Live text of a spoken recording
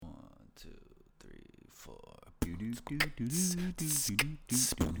Hey,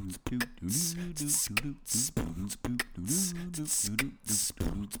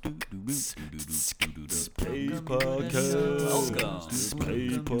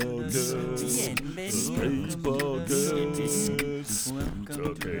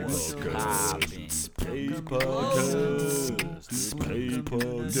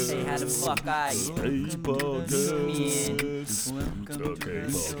 how the fuck are you?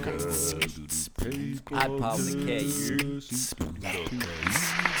 I'd probably care you.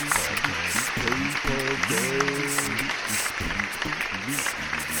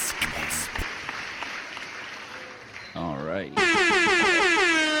 All right.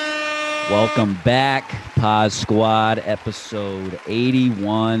 Welcome back, Pod Squad, episode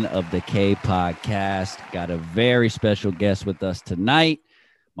 81 of the K Podcast. Got a very special guest with us tonight.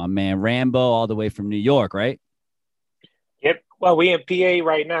 My man Rambo, all the way from New York, right? Yep. Well, we in PA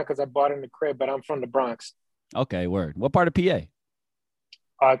right now because I bought in the crib, but I'm from the Bronx. Okay, word. What part of PA?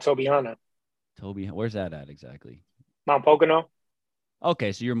 Tobyhanna. Where's that at exactly? Mount Pocono.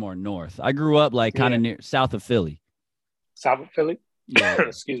 Okay, so you're more north. I grew up like kind of near south of Philly. South of Philly? Yeah.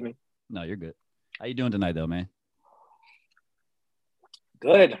 Excuse me. No, you're good. How you doing tonight, though, man?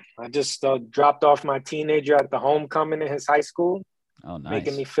 Good. I just dropped off my teenager at the homecoming in his high school. Oh, nice.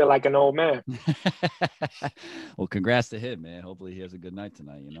 Making me feel like an old man. Well, congrats to him, man. Hopefully he has a good night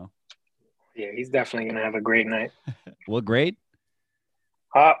tonight, you know? Yeah, he's definitely going to have a great night. What grade?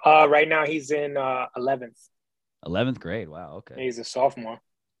 Right now he's in 11th. 11th grade. Wow, okay. He's a sophomore.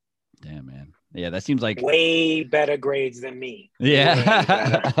 Damn, man. Yeah, that seems like way better grades than me.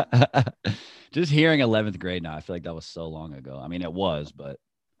 Yeah. Just hearing 11th grade now, I feel like that was so long ago. I mean, it was, but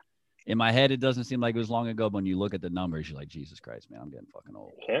in my head, it doesn't seem like it was long ago. But when you look at the numbers, you're like, Jesus Christ, man, I'm getting fucking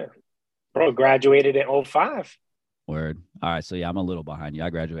old. Yeah. Bro, graduated in 05. Word. All right. So, yeah, I'm a little behind you. I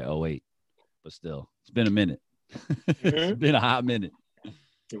graduated 08, but still, it's been a minute. It's been a hot minute.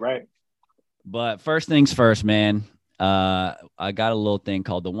 You're right. But first things first, man. I got a little thing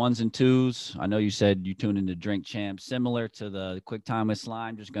called the ones and twos. I know you said you tuned into Drink Champ, similar to the Quick Time with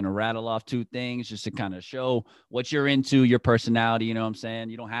Slime. Just going to rattle off two things just to kind of show what you're into, your personality. You know what I'm saying?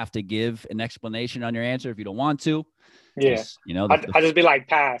 You don't have to give an explanation on your answer if you don't want to. Yeah. Just, you know, I'll just be like,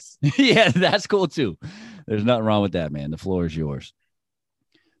 pass. Yeah, that's cool too. There's nothing wrong with that, man. The floor is yours.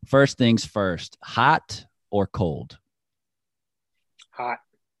 First things first, hot or cold? Hot.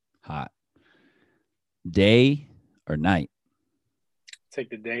 Hot. Day or night? Take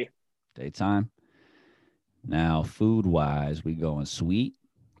the day. Daytime. Now, food-wise, we going sweet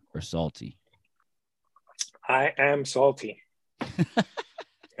or salty? I am salty.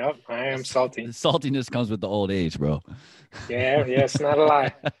 Yep, I am salty. The saltiness comes with the old age, bro. Yeah, it's not a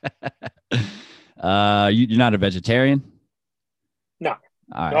lie. You're not a vegetarian? No. All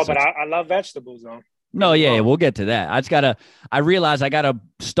right, no, so but I love vegetables, though. No, yeah, we'll get to that. I realize I got to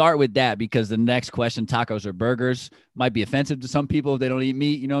start with that because the next question, tacos or burgers, might be offensive to some people if they don't eat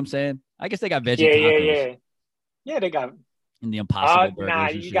meat. You know what I'm saying? I guess they got veggie tacos. Yeah, they got And the Impossible burgers. Nah,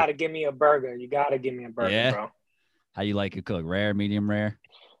 you got to give me a burger. You got to give me a burger, bro. How you like it cooked? Rare, medium rare?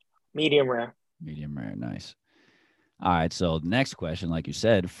 Medium rare. Medium rare, nice. All right, so the next question, like you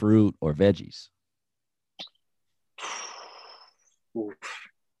said, fruit or veggies? Oof.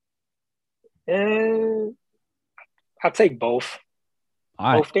 I'll take both.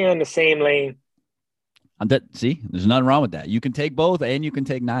 All right. Both, they're in the same lane. See, there's nothing wrong with that. You can take both and you can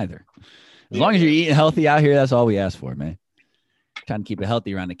take neither. As long as you're eating healthy out here, that's all we ask for, man. Trying to keep it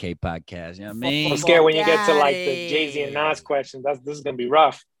healthy around the K Podcast. You know what I mean? I'm scared when you get to like the Jay-Z and Nas questions. This is going to be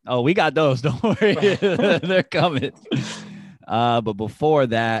rough. Oh, we got those. Don't worry. They're coming. But before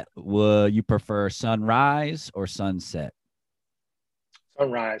that, would you prefer sunrise or sunset?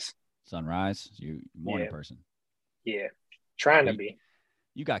 Sunrise. Sunrise? You morning person. Yeah. Trying to be.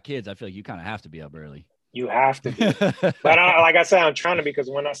 You got kids. I feel like you kind of have to be up early. You have to be. But like I said, I'm trying to, because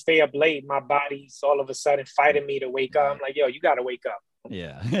when I stay up late, my body's all of a sudden fighting me to wake up. I'm like, yo, you got to wake up.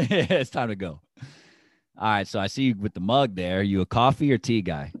 Yeah. It's time to go. All right. So I see you with the mug there. You a coffee or tea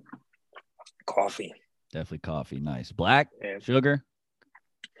guy? Coffee. Definitely coffee. Nice. Black? Yeah. Sugar?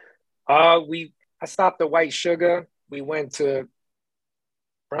 I stopped the white sugar. We went to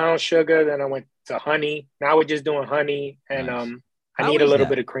brown sugar. Then I went to honey. Now we're just doing honey. And nice. I need a little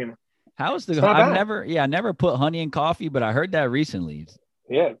bit of creamer. How is I never put honey in coffee, but I heard that recently.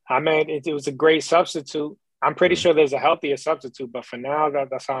 Yeah. I mean, it was a great substitute. I'm pretty sure there's a healthier substitute, but for now,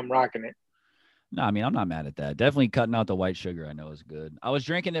 that's how I'm rocking it. No, I mean, I'm not mad at that. Definitely cutting out the white sugar, I know is good. I was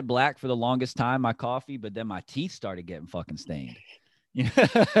drinking it black for the longest time, my coffee, but then my teeth started getting fucking stained.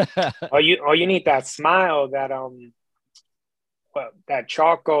 Oh, you need that smile that that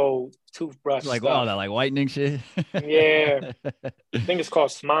charcoal toothbrush Like, stuff. oh, that like whitening shit. Yeah. I think it's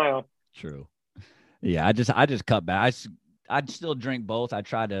called Smile. True. Yeah, I just cut back. I'd still drink both. I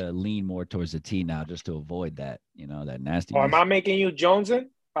try to lean more towards the tea now just to avoid that, that Or am nastiness. I making you jonesing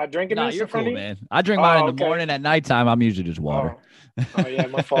by drinking Nah, this you're in front cool, of you? man. I drink mine in Oh, the okay. morning. At nighttime, I'm usually just water. Oh yeah,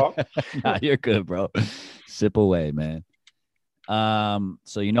 my fault. Nah, you're good, bro. Sip away, man.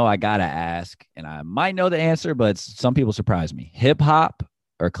 So I gotta ask, and I might know the answer, but some people surprise me. Hip hop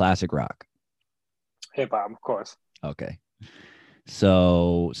or classic rock? Hip hop, of course. Okay.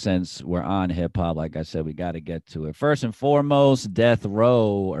 So since we're on hip hop, like I said, we got to get to it. First and foremost, Death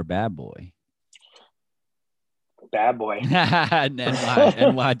Row or Bad Boy? Bad Boy.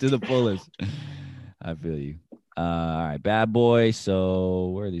 NY to the fullest. I feel you. All right, Bad Boy. So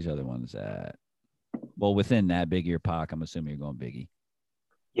where are these other ones at? Well, within that Biggie or Pac, I'm assuming you're going Biggie.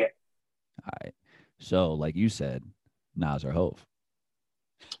 Yeah. All right. So like you said, Nas or Hove?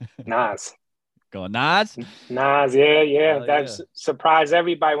 Nas. Going Nas? Nas, yeah. Hell That yeah. surprised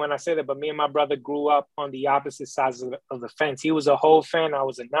everybody when I said that. But me and my brother grew up on the opposite sides of the fence. He was a Hove fan. I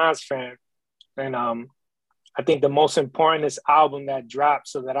was a Nas fan. And I think the most important is album that dropped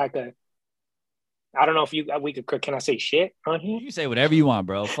so that I don't know if we could, can I say shit on here? You can say whatever you want,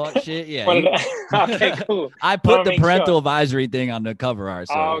 bro. Fuck shit. Yeah. Okay, cool. I put the parental advisory thing on the cover art.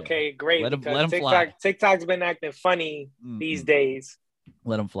 So oh, okay, great. let him fly. TikTok's been acting funny these days.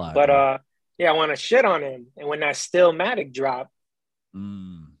 Let him fly. But bro. yeah, I want to shit on him. And when that Stillmatic dropped,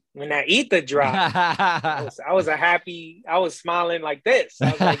 when that Ether dropped, I was smiling like this.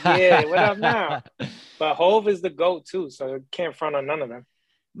 I was like, yeah, what up now? But Hove is the GOAT too, so can't front on none of them.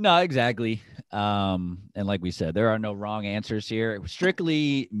 No, exactly. And like we said, there are no wrong answers here.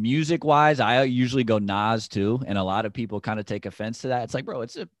 Strictly music wise, I usually go Nas too. And a lot of people kind of take offense to that. It's like, bro,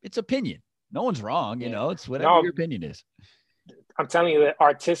 it's opinion. No one's wrong, it's whatever your opinion is. I'm telling you that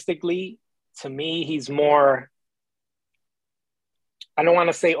artistically, to me, he's more, I don't want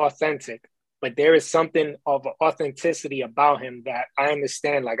to say authentic, but there is something of authenticity about him that I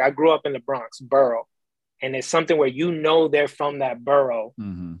understand. Like I grew up in the Bronx, borough, and it's something where they're from that borough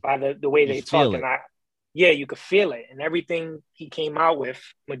by the way they talk. And you could feel it. And everything he came out with,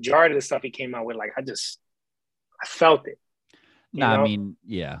 majority of the stuff he came out with, like I felt it. No, I mean,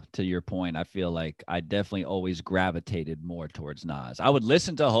 yeah, to your point, I feel like I definitely always gravitated more towards Nas. I would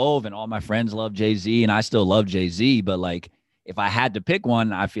listen to Hove and all my friends love Jay-Z and I still love Jay-Z, but like if I had to pick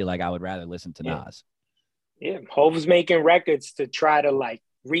one, I feel like I would rather listen to Nas. Yeah, Hove was making records to try to like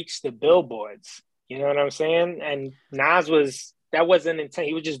reach the billboards. You know what I'm saying? And Nas that wasn't intent.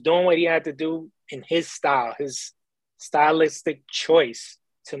 He was just doing what he had to do in his style. His stylistic choice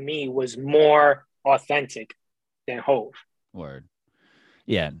to me was more authentic than Hove. Word.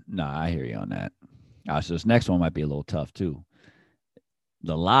 Yeah, no, I hear you on that. So this next one might be a little tough too.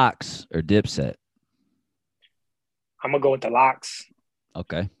 The Lox or Dipset? I'm gonna go with the Lox.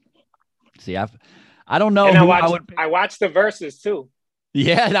 Okay. See, I don't know. And I watched the verses too.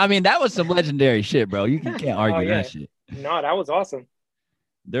 Yeah, I mean that was some legendary shit, bro. You can't argue that shit. No, that was awesome.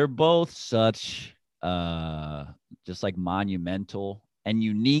 They're both such just like monumental and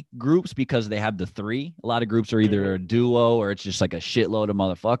unique groups because they have the three. A lot of groups are either a duo or it's just like a shitload of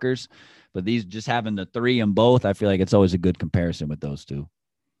motherfuckers. But these just having the three in both, I feel like it's always a good comparison with those two.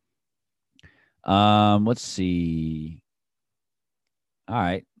 Let's see. All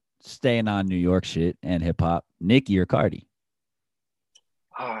right. Staying on New York shit and hip hop. Nicki or Cardi?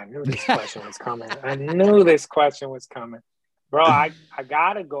 Oh, I knew this question was coming. Bro, I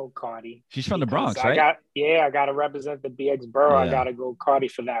gotta go Cardi. She's from the Bronx, right? I gotta represent the BX borough. Yeah. I gotta go Cardi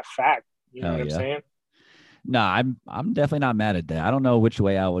for that fact. You know what I'm saying? No, I'm definitely not mad at that. I don't know which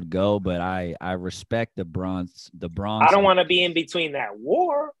way I would go, but I respect the Bronx. I don't want to be in between that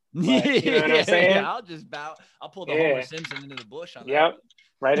war. But, you know what I'm saying? Yeah, I'll just bow. I'll pull the Homer Simpson into the bush on that. Yep,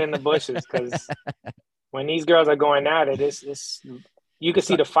 right in the bushes. Because when these girls are going at it, it's you can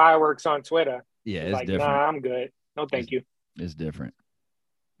see the fireworks on Twitter. Yeah, it's like, different. Nah, I'm good. No, thank you. It's different.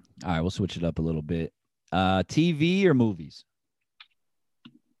 All right, we'll switch it up a little bit. TV or movies?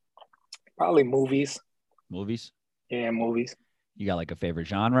 Probably movies. Movies? Yeah, movies. You got like a favorite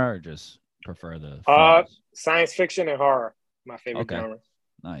genre or just prefer the science fiction and horror. My favorite genre.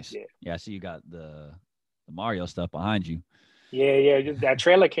 Nice. Yeah, I see you got the Mario stuff behind you. Yeah. That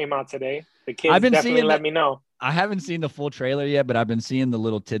trailer came out today. The kids definitely let me know. I haven't seen the full trailer yet, but I've been seeing the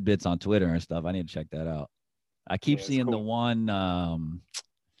little tidbits on Twitter and stuff. I need to check that out. I keep seeing cool. the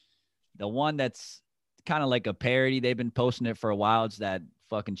one that's kind of like a parody. They've been posting it for a while. It's that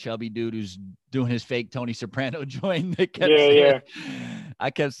fucking chubby dude who's doing his fake Tony Soprano joint. I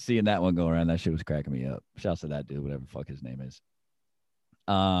kept seeing that one go around. That shit was cracking me up. Shouts to that dude, whatever the fuck his name is.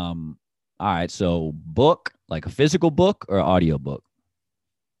 All right. So book, like a physical book or audio book?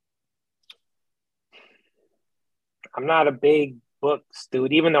 I'm not a big books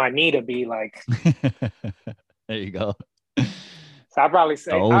dude, even though I need to be like. There you go. So I'd probably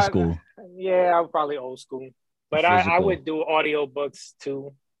say, Old school. yeah, I'm probably old school. But I Physical. would do audio books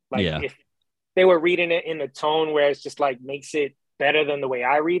too. Like Yeah. if they were reading it in a tone where it's just like makes it better than the way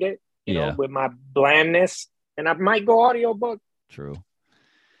I read it, Yeah. with my blandness, and I might go audio book. True.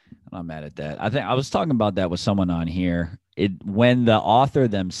 I'm not mad at that. I think I was talking about that with someone on here. When the author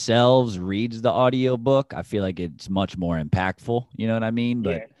themselves reads the audio book, I feel like it's much more impactful. You know what I mean?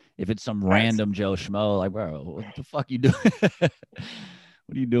 But Yeah. if it's some Facts. random Joe Schmo, like, bro, what the fuck you doing?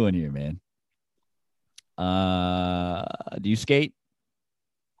 What are you doing here, man? Do you skate?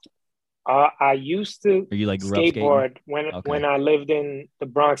 I used to Or you like grew up skating? skateboard when Okay. when I lived in the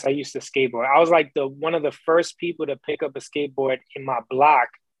Bronx. I used to skateboard. I was like the one of the first people to pick up a skateboard in my block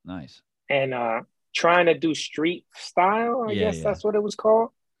Nice. and trying to do street style. I Yeah, guess yeah. that's what it was called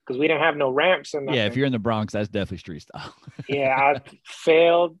because we didn't have no ramps or Yeah, if nothing. you're in the Bronx, that's definitely street style. Yeah, I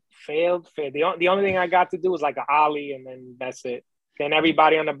failed. The only thing I got to do was like an ollie, and then that's it. Then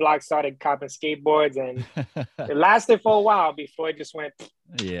everybody on the block started copping skateboards, and it lasted for a while before it just went.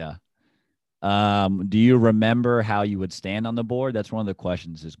 Yeah. Do you remember how you would stand on the board? That's one of the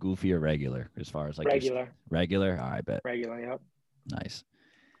questions. Is goofy or regular as far as like your Regular, regular? All right, bet. regular. Yep. Nice.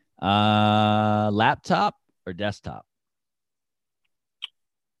 Laptop or desktop?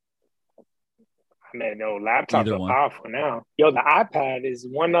 I mean, no, laptops Either are one. powerful now. Yo, the iPad is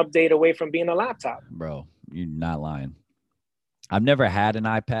one update away from being a laptop. Bro, you're not lying. I've never had an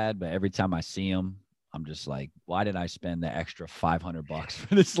iPad, but every time I see them, I'm just like, why did I spend the extra $500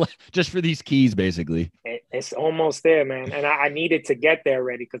 for this? Just for these keys, basically. It's almost there, man. And I needed to get there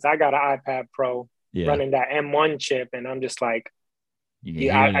ready because I got an iPad Pro Yeah. running that M1 chip, and I'm just like, You can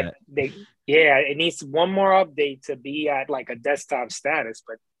hear that. it needs one more update to be at like a desktop status,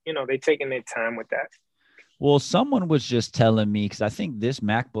 but they're taking their time with that. Well, someone was just telling me because I think this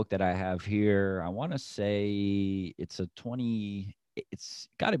MacBook that I have here, I want to say it's a 20, it's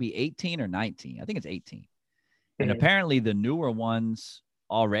got to be 18 or 19. I think it's 18. And apparently the newer ones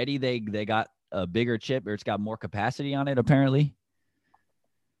already they got a bigger chip or it's got more capacity on it apparently.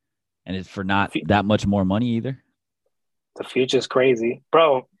 And it's for not that much more money either. The future's crazy,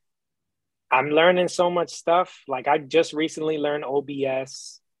 bro. I'm learning so much stuff. Like I just recently learned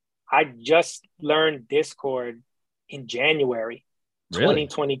OBS. I just learned Discord in January Really?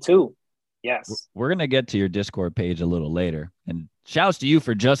 2022. Yes. We're going to get to your Discord page a little later. And shouts to you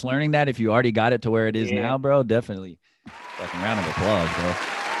for just learning that. If you already got it to where it is now, bro, definitely fucking round of applause, bro.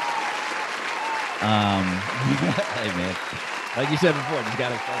 Hey, man. Like you said before, just got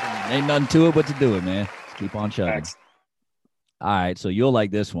to fucking, ain't nothing to it but to do it, man. Just keep on chugging. Thanks. All right, so you'll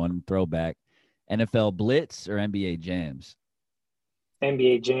like this one, throwback. NFL Blitz or NBA Jams?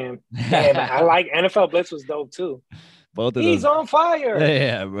 NBA Jam. Damn, I like NFL Blitz was dope too. Both of He's those. on fire.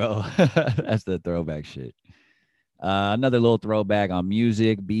 Yeah, bro. That's the throwback shit. Another little throwback on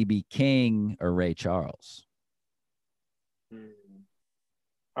music, B.B. King or Ray Charles?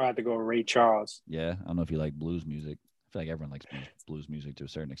 I have to go with Ray Charles. Yeah, I don't know if you like blues music. I feel like everyone likes blues music to a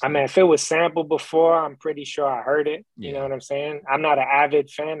certain extent. I mean, if it was sampled before, I'm pretty sure I heard it. You know what I'm saying? I'm not an avid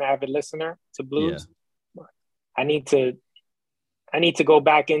fan, avid listener to blues. Yeah. I need to go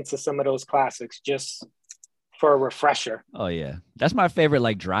back into some of those classics just for a refresher. Oh, yeah. That's my favorite,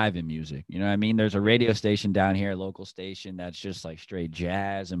 like, driving music. You know what I mean? There's a radio station down here, a local station, that's just, like, straight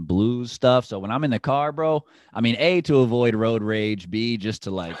jazz and blues stuff. So when I'm in the car, bro, I mean, A, to avoid road rage, B, just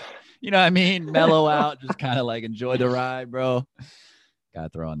to, like, you know what I mean? Mellow out, just kind of, like, enjoy the ride, bro. Got to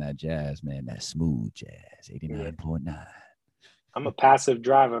throw on that jazz, man, that smooth jazz, 89.9. Yeah. I'm a passive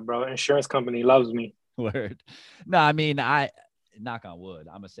driver, bro. Insurance company loves me. Word. No, I mean, knock on wood,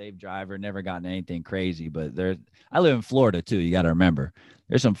 I'm a safe driver, never gotten anything crazy, but I live in Florida too. You got to remember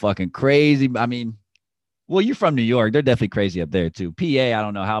there's some fucking crazy. I mean, well, you're from New York. They're definitely crazy up there too. PA, I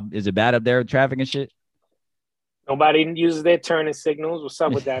don't know how, is it bad up there with traffic and shit? Nobody uses their turning signals. What's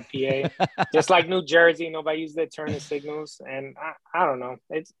up with that, PA? Just like New Jersey, nobody uses their turning signals. And I don't know.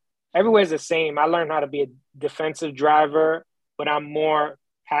 It's everywhere's the same. I learned how to be a defensive driver, but I'm more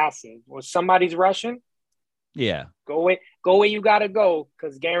passive. When somebody's rushing, yeah, go where you gotta go,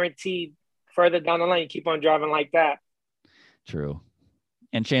 because guaranteed further down the line you keep on driving like that. True.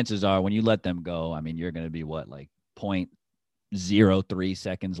 And chances are when you let them go, I mean, you're gonna be what, like 0.03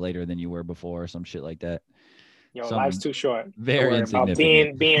 seconds later than you were before, or some shit like that. Yo, life's too short. Very insignificant.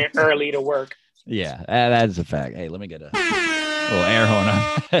 About being early to work. Yeah, that is a fact. Hey, let me get a little air horn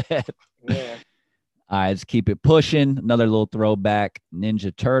on. Yeah. All right, let's keep it pushing. Another little throwback.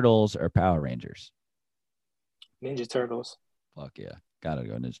 Ninja Turtles or Power Rangers? Ninja Turtles. Fuck yeah. Gotta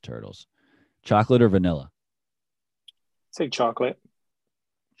go Ninja Turtles. Chocolate or vanilla? Say chocolate.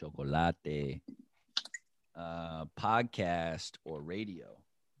 Chocolate. Podcast or radio?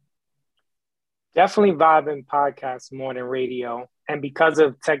 Definitely vibing podcasts more than radio. And because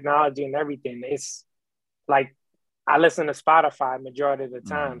of technology and everything, it's like I listen to Spotify majority of the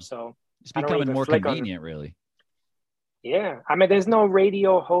time. So it's I don't becoming even more flick convenient, on. really. Yeah. I mean, there's no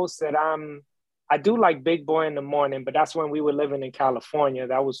radio host that I do like Big Boy in the morning, but that's when we were living in California.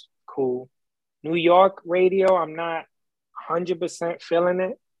 That was cool. New York radio, I'm not 100% feeling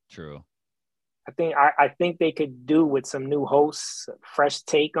it. True. I think they could do with some new hosts, fresh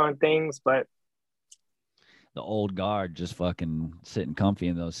take on things, but the old guard just fucking sitting comfy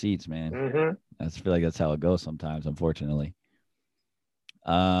in those seats, man. Mm-hmm. I feel like that's how it goes sometimes, unfortunately.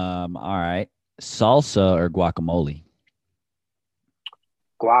 All right. Salsa or guacamole?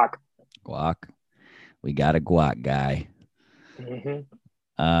 Guac. Guac. We got a guac guy.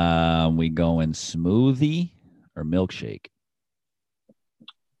 Mm-hmm. We going smoothie or milkshake?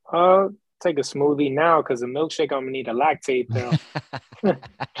 Take a smoothie now because a milkshake I'm gonna need a lactate pill.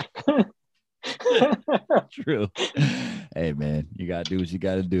 True. Hey man, you gotta do what you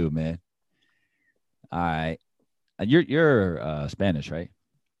gotta do, man. All right. You're Spanish, right?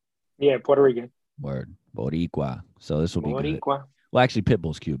 Yeah, Puerto Rican. Word. Boricua. So this will be good. Boricua. Well, actually,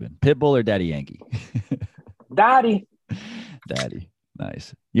 Pitbull's Cuban. Pitbull or Daddy Yankee? Daddy. Daddy.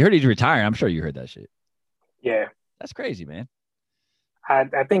 Nice. You heard he's retiring. I'm sure you heard that shit. Yeah. That's crazy, man.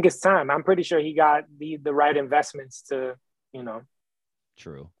 I think it's time. I'm pretty sure he got the right investments to,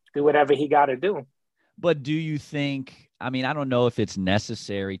 True. do whatever he got to do. But do you think, I mean, I don't know if it's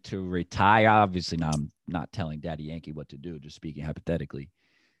necessary to retire. Obviously, now I'm not telling Daddy Yankee what to do, just speaking hypothetically.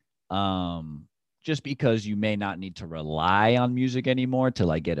 Just because you may not need to rely on music anymore to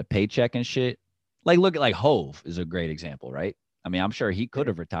like get a paycheck and shit. Like, look at like Hove is a great example, right? I mean, I'm sure he could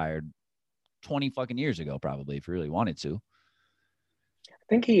have retired 20 fucking years ago, probably, if he really wanted to. I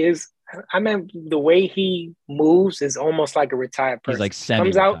think he is. I mean, the way he moves is almost like a retired person. He's like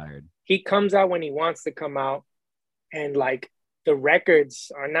semi-retired. He comes out when he wants to come out, and like the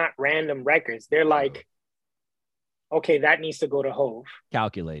records are not random records. They're like, okay, that needs to go to Hove.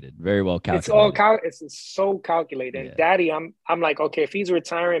 Calculated, very well calculated. It's so calculated. Yeah. And Daddy, I'm like, okay, if he's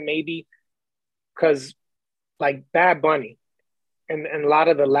retiring, maybe because like Bad Bunny and a lot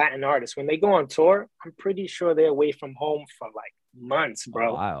of the Latin artists, when they go on tour, I'm pretty sure they're away from home for like months,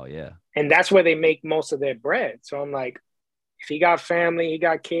 bro. Wow, yeah. And that's where they make most of their bread. So I'm like, if he got family, he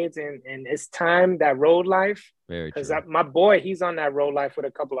got kids, and it's time, that road life. Very true. Because my boy, he's on that road life with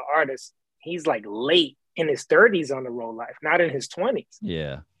a couple of artists. He's like late in his 30s on the road life, not in his 20s.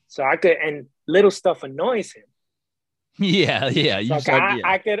 Yeah. So and little stuff annoys him. Yeah.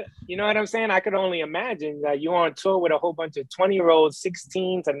 I could, you know what I'm saying? I could only imagine that you're on tour with a whole bunch of 20-year-olds,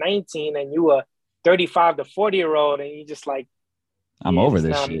 16 to 19, and you a 35 to 40-year-old, and you just like, I'm over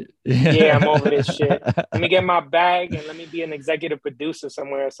this shit. Yeah, I'm over this shit. Let me get my bag and let me be an executive producer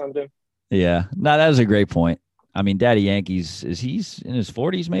somewhere or something. Yeah. No, that was a great point. I mean, Daddy Yankee's, he's in his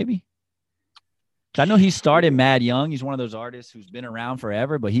 40s maybe? I know he started mad young. He's one of those artists who's been around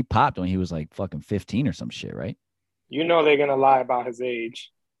forever, but he popped when he was like fucking 15 or some shit, right? You know they're going to lie about his age.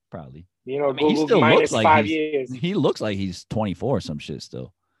 Probably. You know, I mean, Google minus like 5 years. He looks like he's 24 or some shit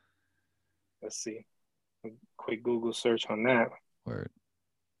still. Let's see. A quick Google search on that. Word.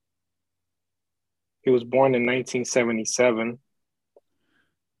 He was born in 1977.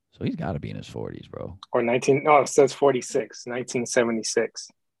 So he's got to be in his 40s, bro. Or it says 46, 1976.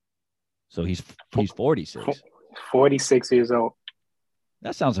 So he's 46. 46 years old.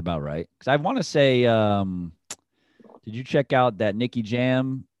 That sounds about right. Because I want to say, did you check out that Nicky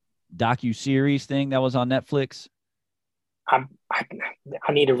Jam docu-series thing that was on Netflix? I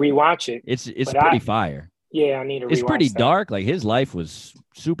need to rewatch it. It's pretty fire. Yeah, I need to rewatch it. It's pretty dark. Like his life was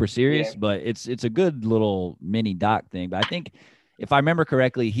super serious, but it's a good little mini doc thing. But I think if I remember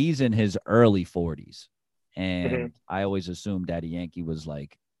correctly, he's in his early 40s. And I always assumed Daddy Yankee was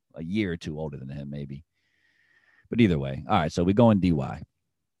like a year or two older than him, maybe. But either way. All right, so we go in DY.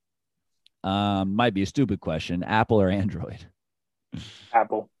 Might be a stupid question. Apple or Android?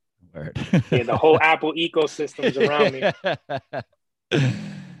 Apple. Word. Yeah, the whole Apple ecosystem is around me.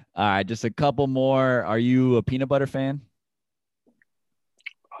 All right, just a couple more. Are you a peanut butter fan?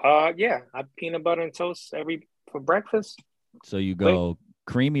 Yeah, I have peanut butter and toast for breakfast. So you go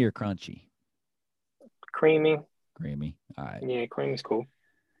creamy or crunchy? Creamy. Creamy. All right. Yeah, creamy's cool.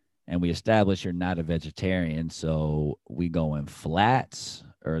 And we established you're not a vegetarian, so we go in flats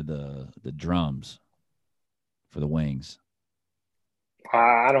or the drums. for the wings?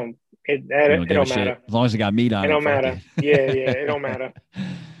 I don't. It don't matter. As long as it got meat on it. It Don't fuck matter. Yeah, it don't matter.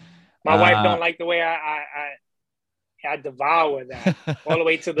 My wife don't like the way I devour that all the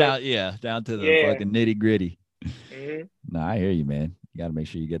way to the down to the fucking nitty gritty. Mm-hmm. No, I hear you, man. You got to make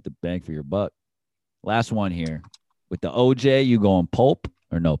sure you get the bang for your buck. Last one here. With the OJ, you going pulp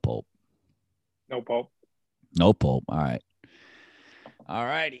or no pulp? No pulp. No pulp. All right. All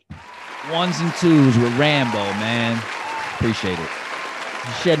righty. 1s and 2s with Rambo, man. Appreciate it.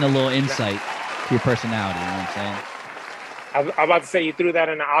 Just shedding a little insight to your personality. You know what I'm saying? I'm about to say you threw that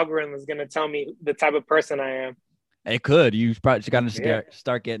in the algorithm is going to tell me the type of person I am. It could. You probably got to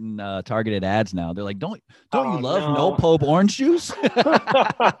start getting targeted ads now. They're like, don't you love no pulp orange juice?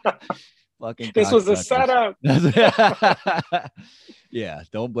 Fucking this was a setup. Yeah,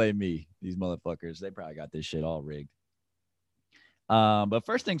 don't blame me. These motherfuckers, they probably got this shit all rigged. But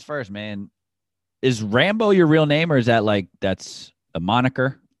first things first, man. Is Rambo your real name, or is that that's a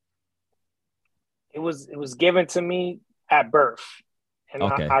moniker? It was given to me at birth, and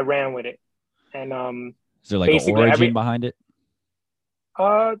I ran with it. And is there like an origin behind it?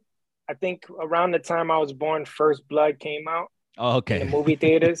 I think around the time I was born, First Blood came out. Oh, okay. In the movie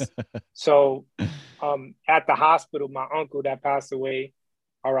theaters. So at the hospital, my uncle that passed away,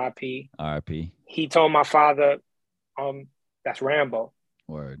 R.I.P. R.I.P. He told my father, that's Rambo.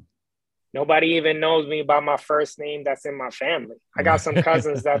 Word. Nobody even knows me by my first name that's in my family. I got some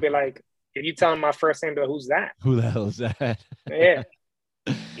cousins that be like, if you tell them my first name, they're like, who's that? Who the hell is that? Yeah.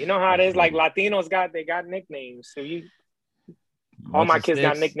 You know how it is, like Latinos got nicknames. So all my kids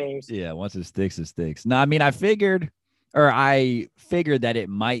got nicknames. Yeah, once it sticks, it sticks. No, I mean, I figured that it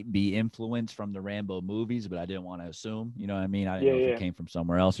might be influenced from the Rambo movies, but I didn't want to assume. You know what I mean? I didn't know if it came from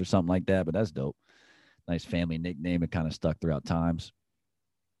somewhere else or something like that, but that's dope. Nice family nickname. It kind of stuck throughout times.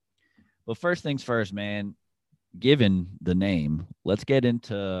 But first things first, man, given the name, let's get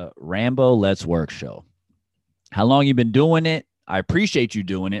into Rambo Let's Work show. How long you been doing it? I appreciate you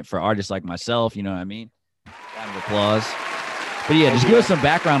doing it for artists like myself. You know what I mean? Round of applause. But yeah, just give us some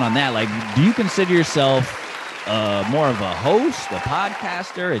background on that. Like, do you consider yourself more of a host, a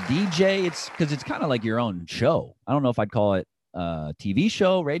podcaster, a DJ? It's because it's kind of like your own show. I don't know if I'd call it a TV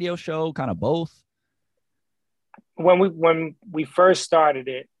show, radio show, kind of both. When we first started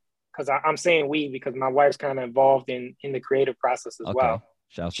it, because I'm saying we because my wife's kind of involved in the creative process as well.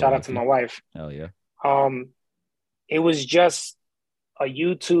 Shout out to my wife. Hell yeah. It was just a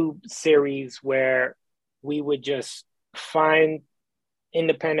YouTube series where we would just find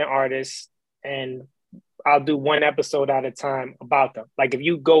independent artists, and I'll do one episode at a time about them. Like if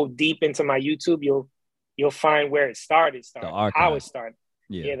you go deep into my YouTube, you'll find where it started how it started.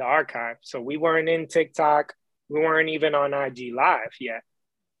 Yeah, the archive. So we weren't in TikTok. We weren't even on IG Live yet.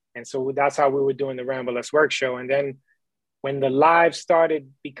 And so that's how we were doing the Rambo Let's Work show. And then when the live started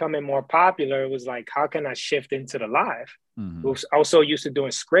becoming more popular, it was like, how can I shift into the live? Mm-hmm. I was so used to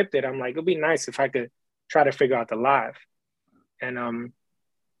doing scripted. I'm like, it'd be nice if I could try to figure out the live. And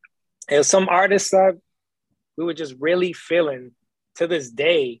it was some artists that we were just really feeling to this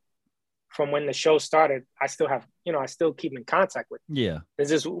day from when the show started. I still keep in contact with. Yeah. There's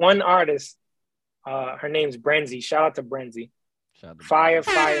this one artist, her name's Brenzy. Shout out to Brenzy. Fire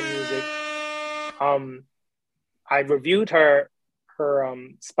music. I reviewed her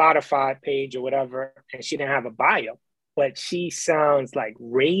Spotify page or whatever, and she didn't have a bio, but she sounds like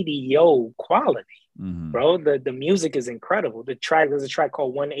radio quality, bro. The music is incredible. There's a track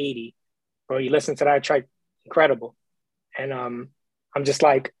called 180, bro. You listen to that track, incredible. And I'm just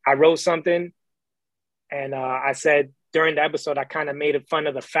like, I wrote something, and I said during the episode, I kind of made fun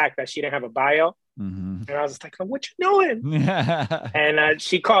of the fact that she didn't have a bio. Mm-hmm. And I was just like, what you doing? And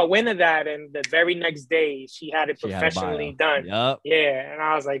she caught wind of that, and the very next day she had it professionally done. Yep. Yeah. And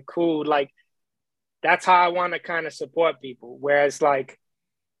I was like, cool. Like, that's how I want to kind of support people. Whereas like,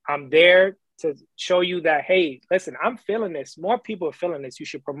 I'm there to show you that, hey, listen, I'm feeling this. More people are feeling this. You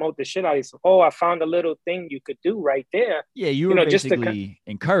should promote the shit out of this. Oh, I found a little thing you could do right there. Yeah, you were basically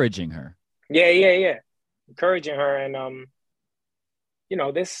encouraging her. Yeah. Encouraging her. And,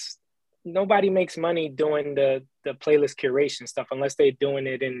 this... Nobody makes money doing the playlist curation stuff unless they're doing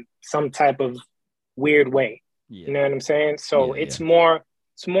it in some type of weird way. Yeah. You know what I'm saying? So it's more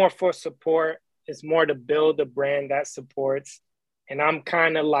for support. It's more to build a brand that supports. And I'm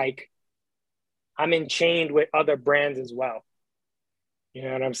kind of like, I'm enchained with other brands as well. You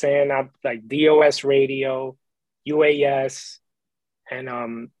know what I'm saying? I'm like DOS Radio, UAS,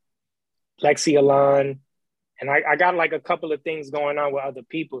 and Lexi Alon. And I got like a couple of things going on with other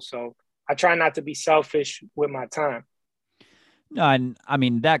people. So I try not to be selfish with my time. No, and I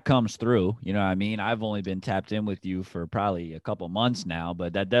mean, that comes through, you know what I mean? I've only been tapped in with you for probably a couple months now,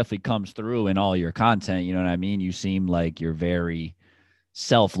 but that definitely comes through in all your content. You know what I mean? You seem like you're very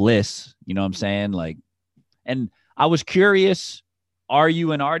selfless, you know what I'm saying? Like, and I was curious, are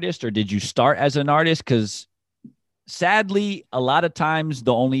you an artist or did you start as an artist? Because sadly, a lot of times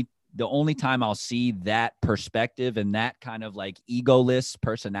the only time I'll see that perspective and that kind of like egoless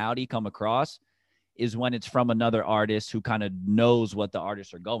personality come across is when it's from another artist who kind of knows what the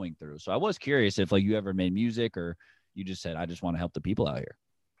artists are going through. So I was curious if like you ever made music or you just said, I just want to help the people out here.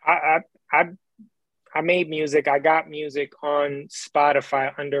 I I I made music. I got music on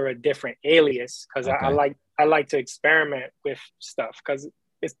Spotify under a different alias because Okay. I like to experiment with stuff because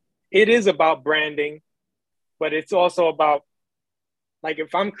it is about branding, but it's also about, like,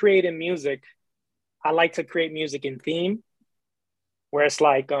 if I'm creating music, I like to create music in theme where it's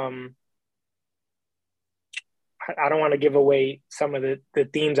like I don't want to give away some of the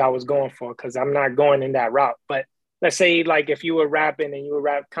themes I was going for because I'm not going in that route. But let's say like if you were rapping and you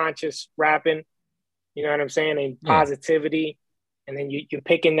were conscious rapping, you know what I'm saying, and Yeah. positivity, and then you're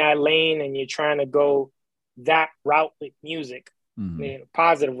picking that lane and you're trying to go that route with music,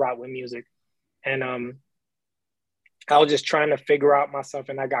 positive route with music. And I was just trying to figure out myself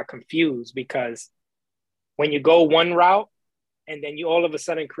and I got confused because when you go one route and then you all of a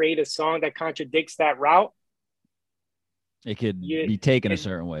sudden create a song that contradicts that route, It could you be taken a it,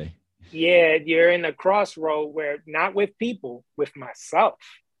 certain way. yeah, you're in a crossroad where not with people, with myself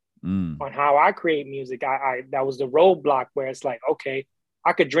on how I create music. I that was the roadblock where it's like, okay,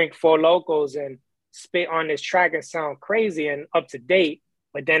 I could drink four locos and spit on this track and sound crazy and up to date,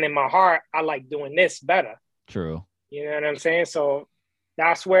 but then in my heart, I like doing this better. True. You know what I'm saying? So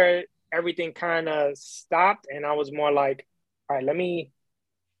that's where everything kind of stopped, and I was more like, all right, let me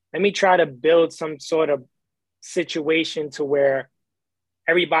try to build some sort of situation to where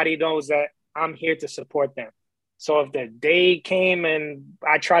everybody knows that I'm here to support them. So if the day came and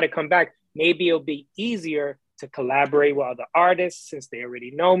I try to come back, maybe it'll be easier to collaborate with other artists since they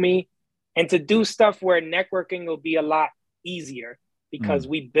already know me and to do stuff where networking will be a lot easier because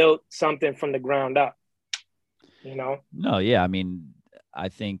we built something from the ground up, you know? No, yeah. I mean, I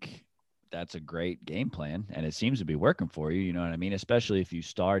think that's a great game plan and it seems to be working for you. You know what I mean? Especially if you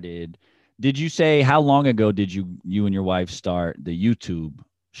started. Did you say how long ago did you and your wife start the YouTube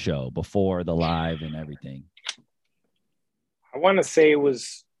show before the live and everything? I want to say it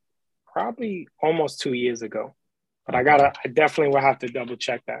was probably almost 2 years ago, but Okay. I definitely will have to double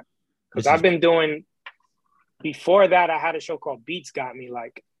check that because This I've is been doing, before that, I had a show called Beats Got Me.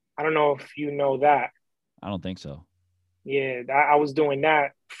 Like, I don't know if you know that. I don't think so. Yeah, I was doing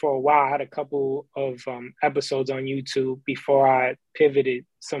that for a while. I had a couple of episodes on YouTube before I pivoted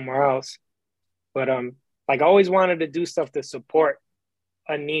somewhere else. But like I always wanted to do stuff to support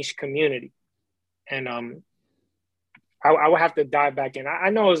a niche community, and I would have to dive back in. I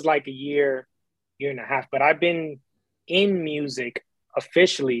know it was like a year and a half, but I've been in music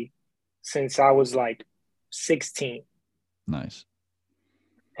officially since I was like 16, Nice.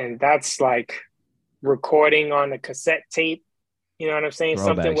 and that's like recording on a cassette tape. You know what I'm saying?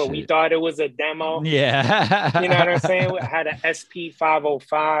 Something Throwback where we shit. thought it was a demo. You know what I'm saying? Yeah. I had an SP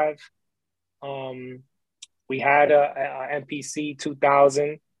 505. We had a MPC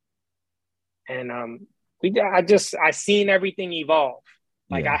 2000, and I seen everything evolve.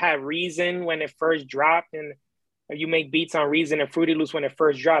 Like Yeah. I had Reason when it first dropped, and you make beats on Reason and Fruity Loops when it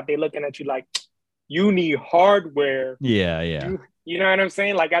first dropped. They looking at you like, you need hardware. Yeah. Yeah. You know what I'm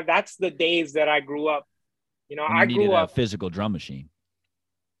saying? Like that's the days that I grew up. You know, When you I needed grew a up. physical drum machine.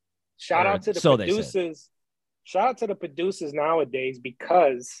 Shout Or out to the so they said. producers. Shout out to the producers nowadays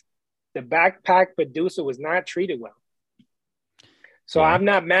because the backpack producer was not treated well. So Yeah. I'm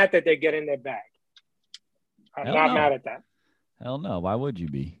not mad that they're getting their bag. I'm Hell not mad no. at that. Hell no. Why would you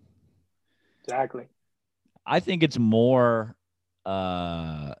be? Exactly. I think it's more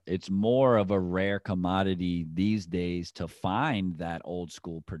of a rare commodity these days to find that old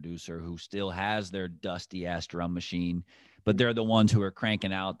school producer who still has their dusty ass drum machine, but they're the ones who are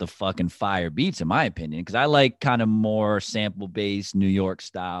cranking out the fucking fire beats, in my opinion. Because I like kind of more sample based New York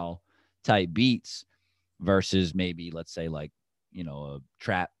style type beats versus maybe, let's say, like, a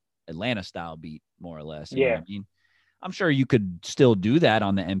trap Atlanta style beat, more or less. You know what Yeah. I mean? I'm sure you could still do that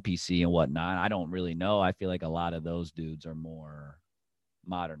on the MPC and whatnot. I don't really know. I feel like a lot of those dudes are more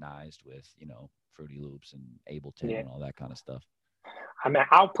modernized with, Fruity Loops and Ableton Yeah. and all that kind of stuff. I mean,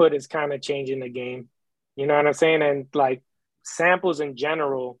 output is kind of changing the game. You know what I'm saying? And like samples in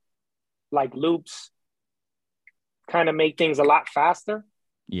general, like loops, kind of make things a lot faster.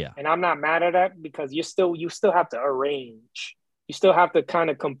 Yeah. And I'm not mad at that because you still have to arrange. you still have to kind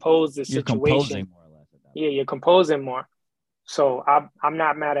of compose the You're situation. composing more or less. Yeah, you're composing more. So I'm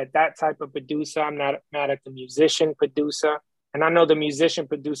not mad at that type of producer. I'm not mad at the musician producer. And I know the musician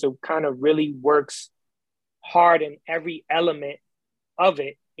producer kind of really works hard in every element of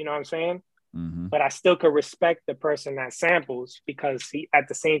it. You know what I'm saying? Mm-hmm. But I still could respect the person that samples, because he, at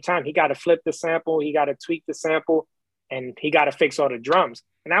the same time, he got to flip the sample, he got to tweak the sample, and he got to fix all the drums.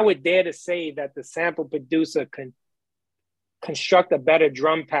 And I would dare to say that the sample producer can construct a better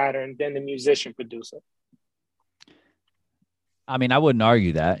drum pattern than the musician producer. I mean, I wouldn't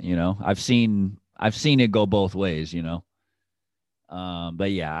argue that, you know. I've seen it go both ways, you know.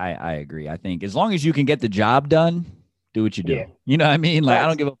 But yeah, I agree. I think as long as you can get the job done, do what you do. Yeah. You know what I mean? Like, I don't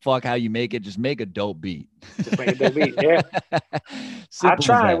Facts. give a fuck how you make it. Just make a dope beat. Just make a dope beat. Yeah. I Simple as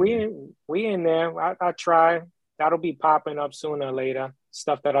try. that, man. We in there. I try. That'll be popping up sooner or later.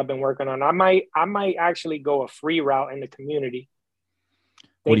 Stuff that I've been working on. I might actually go a free route in the community.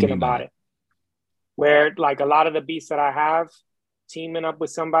 What do you Thinking mean by about that? it. Where like a lot of the beats that I have, teaming up with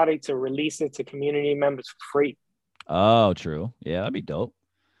somebody to release it to community members for free. Oh, true. Yeah, that'd be dope.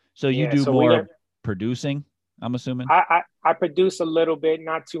 So you Yeah. do So more producing, I'm assuming? I produce a little bit,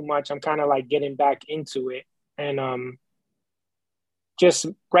 not too much. I'm kind of like getting back into it. And just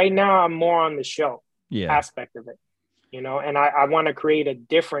right now I'm more on the show aspect of it, you know, and I want to create a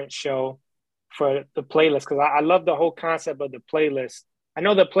different show for the playlist, because I love the whole concept of the playlist. I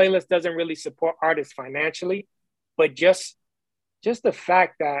know the playlist doesn't really support artists financially, but just the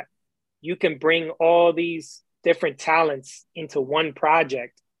fact that you can bring all these different talents into one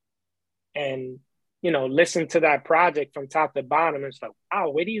project and, you know, listen to that project from top to bottom. It's like, wow,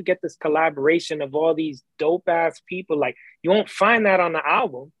 where do you get this collaboration of all these dope ass people? Like, you won't find that on the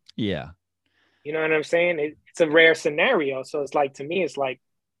album. Yeah. You know what I'm saying? It's a rare scenario. So it's like, to me, it's like,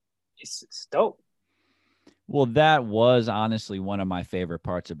 it's dope. Well, that was honestly one of my favorite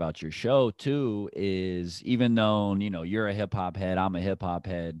parts about your show too, is even though, you know, you're a hip hop head, I'm a hip hop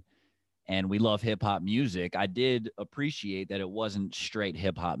head, and we love hip hop music, I did appreciate that it wasn't straight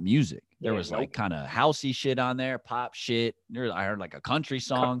hip hop music. There was like kind of housey shit on there, pop shit. I heard like a country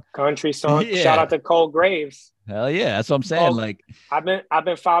song. Country song. Yeah. Shout out to Cole Graves. Hell yeah, that's what I'm saying. Like, I've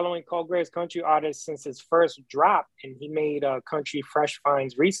been following Cole Graves, country artist, since his first drop, and he made country fresh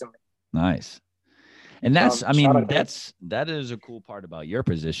finds recently. Nice. And that's, I mean, that is a cool part about your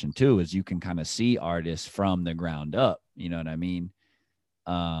position too, is you can kind of see artists from the ground up. You know what I mean?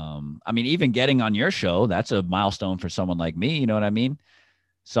 I mean, even getting on your show, that's a milestone for someone like me. You know what I mean?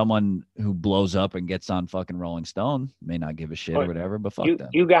 Someone who blows up and gets on fucking Rolling Stone may not give a shit or whatever, but fuck them.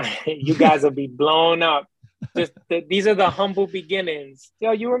 You guys will be blown up. These are the humble beginnings.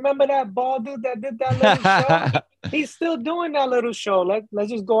 Yo, you remember that bald dude that did that little show? He's still doing that little show.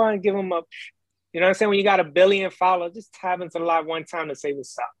 Let's just go out and give him a, you know what I'm saying? When you got 1 billion followers, just tap into live one time to say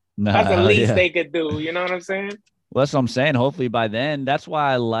what's up. That's the least they could do. You know what I'm saying? Well, that's what I'm saying. Hopefully by then, that's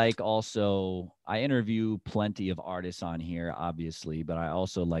why I like also, I interview plenty of artists on here, obviously, but I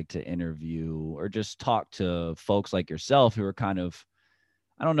also like to interview or just talk to folks like yourself who are kind of,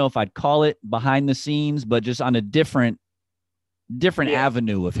 I don't know if I'd call it behind the scenes, but just on a different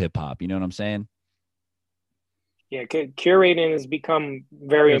avenue of hip hop. You know what I'm saying? Yeah, curating has become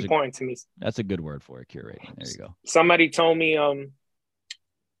very important to me. That's a good word for it, curating. There you go. Somebody told me,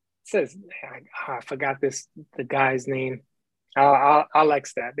 says, I forgot the guy's name. I'll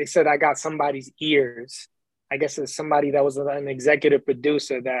X that. They said I got somebody's ears. I guess it's somebody that was an executive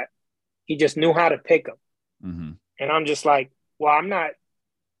producer that he just knew how to pick them. Mm-hmm. And I'm just like, well, I'm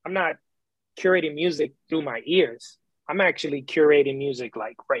not curating music through my ears. I'm actually curating music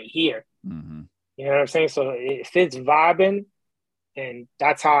like right here. Mm-hmm. You know what I'm saying? So if it's vibing, and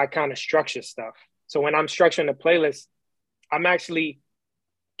that's how I kind of structure stuff. So when I'm structuring a playlist, I'm actually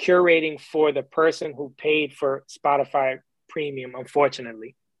curating for the person who paid for Spotify Premium,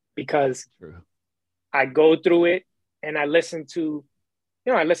 unfortunately, because I go through it and I listen to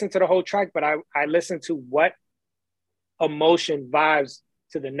the whole track, but I listen to what emotion vibes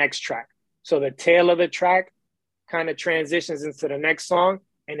to the next track. So the tail of the track kind of transitions into the next song,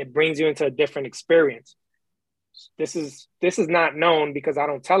 and it brings you into a different experience. This is not known because I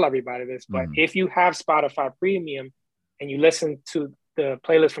don't tell everybody this, but if you have Spotify Premium and you listen to the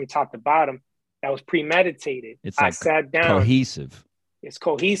playlist from top to bottom, that was premeditated. It's like, I sat down. Cohesive. It's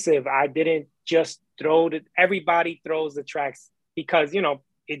cohesive. I didn't just throw it. Everybody throws the tracks because, you know,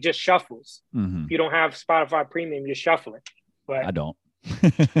 it just shuffles. Mm-hmm. If you don't have Spotify Premium, you shuffle it. But I don't.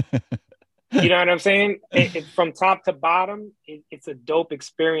 You know what I'm saying? From top to bottom, it's a dope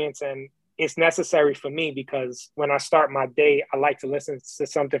experience, and it's necessary for me because when I start my day, I like to listen to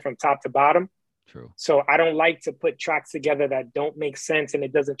something from top to bottom. True. So I don't like to put tracks together that don't make sense and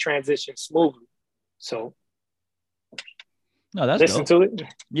it doesn't transition smoothly. So no, that's listen dope. to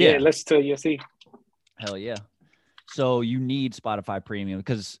it. Yeah, listen to it. You'll see. Hell yeah. So you need Spotify Premium,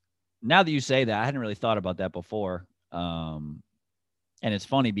 because now that you say that, I hadn't really thought about that before. And it's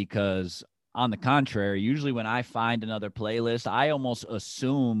funny because, on the contrary, usually when I find another playlist, I almost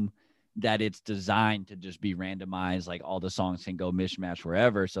assume that it's designed to just be randomized, like all the songs can go mishmash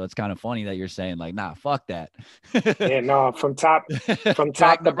wherever. So it's kind of funny that you're saying like, nah, fuck that. Yeah, no, from top Track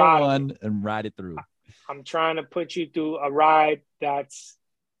to number bottom. one and ride it through. I'm trying to put you through a ride that's,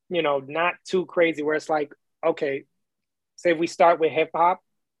 not too crazy, where it's like, okay, say we start with hip hop,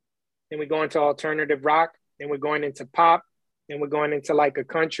 then we go into alternative rock, then we're going into pop, then we're going into like a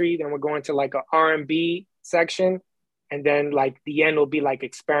country, then we're going to like a R&B section, and then like the end will be like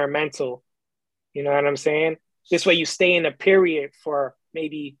experimental. You know what I'm saying? This way you stay in a period for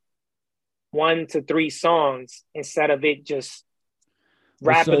maybe 1 to 3 songs instead of it just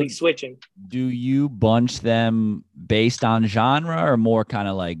rapidly switching. Do you bunch them based on genre or more kind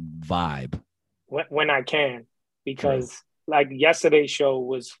of like vibe? When I can, because like yesterday's show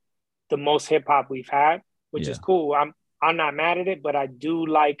was the most hip hop we've had, which is cool. I'm not mad at it, but I do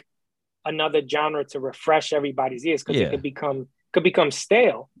like another genre to refresh everybody's ears, because it could become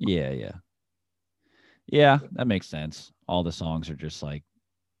stale. Yeah, that makes sense. All the songs are just like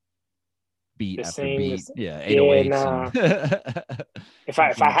beat The after same, beat. 808s. Nah. If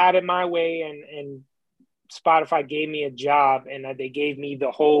I had it my way and Spotify gave me a job and they gave me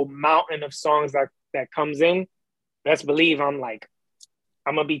the whole mountain of songs that comes in, best believe I'm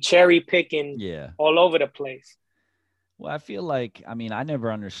gonna be cherry picking all over the place. Well, I feel like, I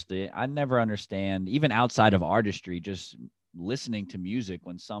never understand, even outside of artistry, just listening to music,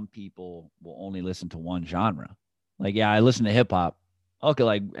 when some people will only listen to one genre. Like, I listen to hip hop. Okay,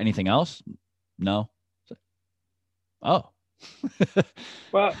 like anything else? No. Oh.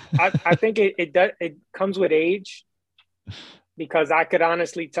 Well, I think it comes with age, because I could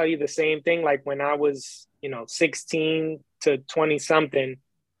honestly tell you the same thing. Like when I was, 16 to 20 something,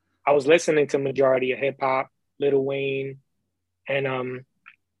 I was listening to majority of hip hop, Lil Wayne, and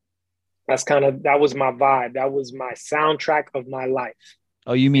that was my vibe. That was my soundtrack of my life.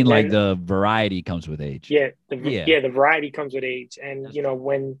 Oh, you mean like the variety comes with age? Yeah, the variety comes with age, and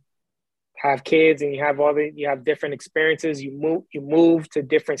when have kids and you have different experiences, you move to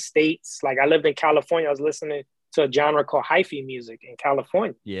different states. Like I lived in California, I was listening to a genre called hyphy music in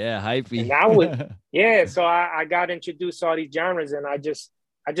California. Yeah, hyphy. And that was so I got introduced to all these genres, and I just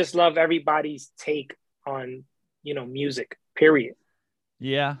love everybody's take on music, period.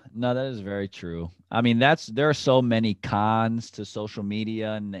 Yeah, no, that is very true. There are so many cons to social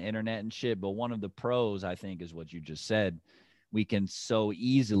media and the internet and shit, but one of the pros, I think, is what you just said. We can so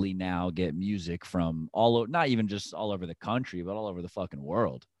easily now get music from not even just all over the country, but all over the fucking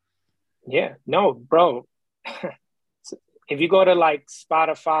world. Yeah, no, bro. If you go to like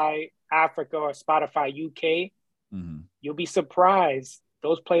Spotify Africa or Spotify UK, you'll be surprised.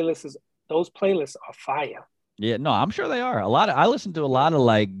 Those playlists are fire. Yeah, no, I'm sure they are. I listen to a lot of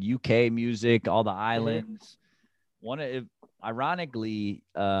like UK music, all the islands. Ironically,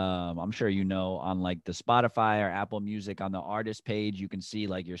 I'm sure on like the Spotify or Apple Music, on the artist page, you can see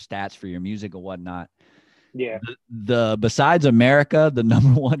like your stats for your music or whatnot. Yeah. The besides America, the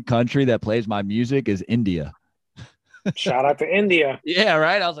number one country that plays my music is India. Shout out to India. Yeah,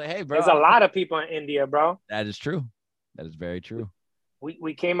 right. I was like, hey, bro. There's a lot of people in India, bro. That is true. That is very true.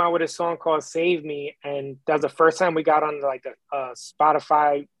 We came out with a song called Save Me, and that was the first time we got on like a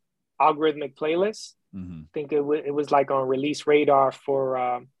Spotify algorithmic playlist. I think it was like on release radar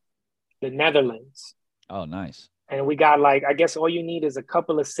for the Netherlands. Oh, nice. And we got like, I guess all you need is a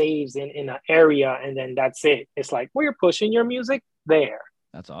couple of saves in an area, and then that's it. It's like, we're pushing your music there.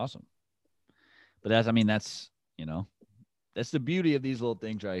 That's awesome. But that's the beauty of these little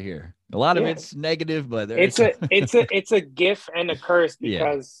things right here. A lot of it's negative, but it's a gift and a curse,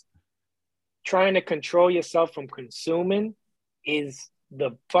 because trying to control yourself from consuming is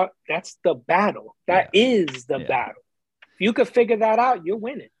that's the battle. That is the battle. If you could figure that out, you're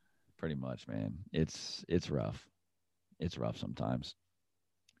winning. Pretty much, man. It's rough. It's rough sometimes.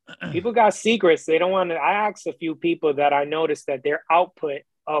 People got secrets. They don't want to. I asked a few people that I noticed that their output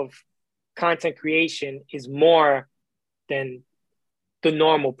of content creation is more than the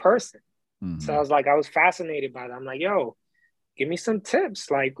normal person. So I was fascinated by that. I'm like, yo, give me some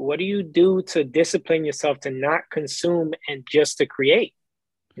tips. Like, what do you do to discipline yourself to not consume and just to create?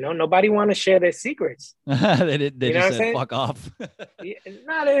 Nobody want to share their secrets. they just said, fuck off. They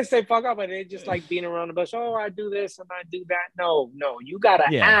didn't say fuck off, but they just like being around the bush. Oh, I do this and I do that. No, you got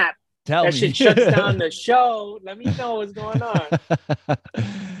an app Tell that me. shit shuts down the show. Let me know what's going on.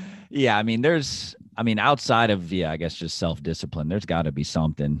 Yeah, I mean, outside of, I guess just self-discipline, there's got to be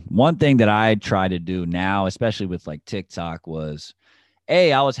something. One thing that I try to do now, especially with like TikTok, was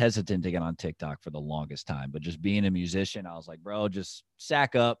I was hesitant to get on TikTok for the longest time, but just being a musician, I was like, bro, just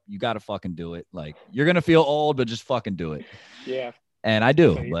sack up. You got to fucking do it. Like, you're going to feel old, but just fucking do it. Yeah. And I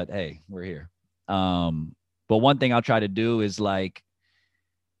do, but hey, we're here. But one thing I'll try to do is like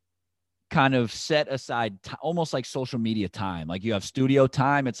kind of set aside almost like social media time. Like you have studio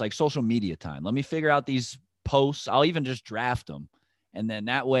time. It's like social media time. Let me figure out these posts. I'll even just draft them. And then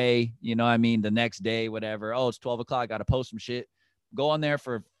that way, you know what I mean? The next day, whatever. Oh, it's 12 o'clock. Got to post some shit. Go on there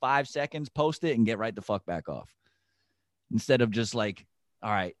for 5 seconds, post it, and get right the fuck back off. Instead of just like,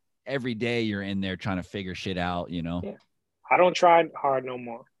 all right, every day you're in there trying to figure shit out, you know? Yeah. I don't try hard no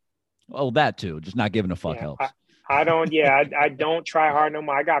more. Oh, that too. Just not giving a fuck helps. I don't, I don't try hard no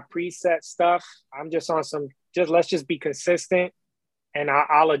more. I got preset stuff. I'm just on some, let's just be consistent, and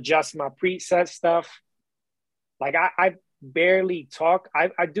I'll adjust my preset stuff. Like I barely talk.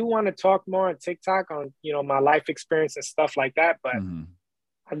 I do want to talk more on TikTok on, my life experience and stuff like that, but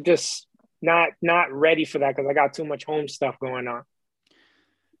I'm just not ready for that because I got too much home stuff going on.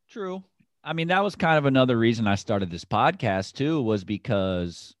 True. I mean, that was kind of another reason I started this podcast too, was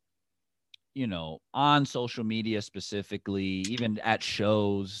because, on social media specifically, even at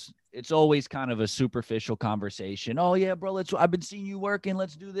shows, it's always kind of a superficial conversation. Oh yeah, bro, I've been seeing you working.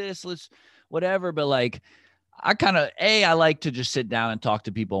 Let's do this. Let's whatever. But like, I kind of, I like to just sit down and talk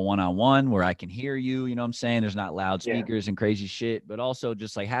to people one-on-one where I can hear you. You know what I'm saying? There's not loudspeakers and crazy shit, but also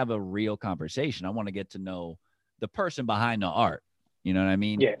just like have a real conversation. I want to get to know the person behind the art. You know what I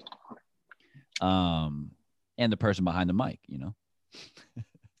mean? Yeah. And the person behind the mic,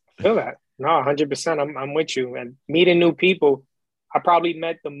 Feel that. No, 100%. I'm with you. And meeting new people, I probably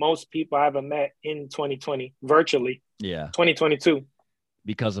met the most people I ever met in 2020 virtually. Yeah. 2022.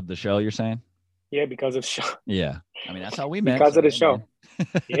 Because of the show, you're saying? Yeah, because of the show. Yeah. I mean, that's how we met. Because of the show.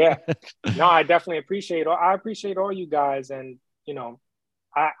 Yeah. No, I definitely appreciate all you guys. And,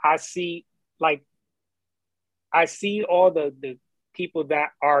 I see all the people that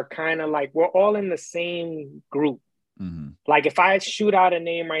are kind of like, we're all in the same group. Mm-hmm. Like if I shoot out a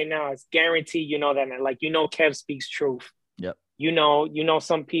name right now, it's guaranteed, that, like, Kev speaks truth. Yep.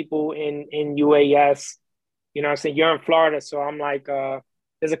 Some people in UAS, I'm saying, you're in Florida. So I'm like,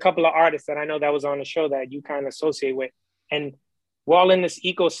 there's a couple of artists that I know that was on the show that you kind of associate with. And we're all in this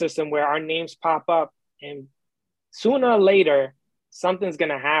ecosystem where our names pop up, and sooner or later, something's going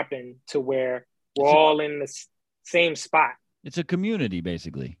to happen to where we're all in the same spot. It's a community,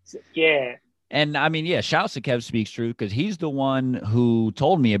 basically. Yeah. And I mean, shouts to Kev Speaks Truth, because he's the one who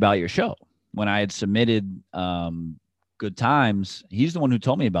told me about your show when I had submitted Good Times. He's the one who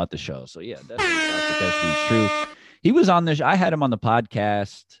told me about the show. So yeah, definitely shouts to Kev Speaks Truth. He was on this. I had him on the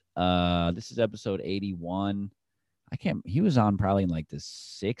podcast. This is episode 81. He was on probably in like the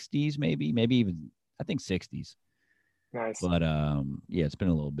 60s, maybe even, I think 60s. Nice. But it's been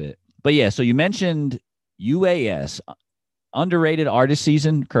a little bit. But yeah, so you mentioned UAS, underrated artist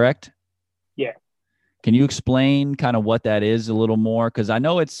season, correct? Yeah. Can you explain kind of what that is a little more? Because I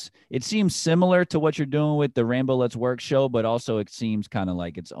know it seems similar to what you're doing with the Rambo Let's Work show, but also it seems kind of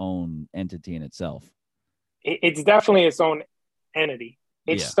like its own entity in itself. It's definitely its own entity.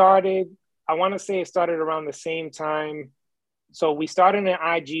 I want to say it started around the same time. So we started in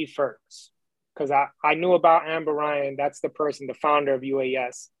IG first, because I knew about Amber Ryan. That's the person, the founder of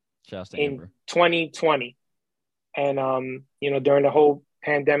UAS. Shouts to in Amber. 2020. And, during the whole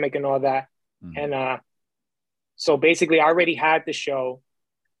pandemic and all that. Mm-hmm. And so basically I already had the show.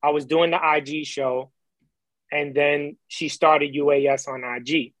 I was doing the IG show, and then she started UAS on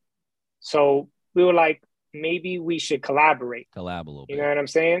IG. So we were like, maybe we should collaborate. Collab a little bit. You know what I'm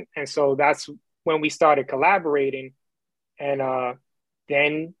saying? And so that's when we started collaborating. And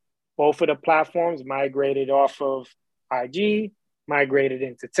then both of the platforms migrated off of IG, migrated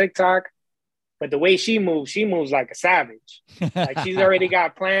into TikTok. But the way she moves like a savage. Like she's already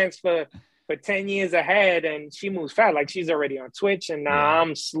got plans for 10 years ahead, and she moves fast. Like she's already on Twitch, and now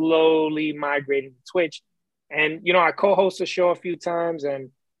I'm slowly migrating to Twitch. And, I co-host a show a few times, and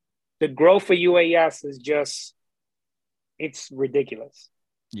the growth for UAS is it's ridiculous.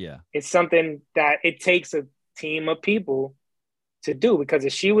 Yeah. It's something that it takes a team of people to do, because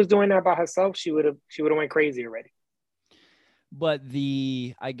if she was doing that by herself, she would have went crazy already. But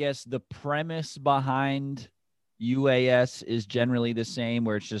I guess the premise behind UAS is generally the same,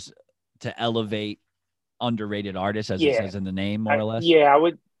 where it's just to elevate underrated artists, as it says in the name, more or less. Yeah,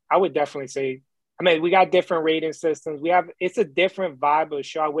 I would definitely say I mean, we got different rating systems. It's a different vibe of the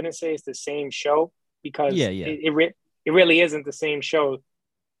show. I wouldn't say it's the same show because it really isn't the same show.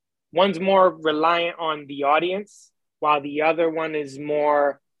 One's more reliant on the audience, while the other one is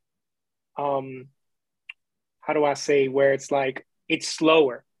more, how do I say, where it's like, it's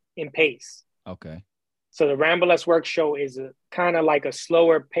slower in pace. Okay. So the Rambo Let's Work show is kind of like a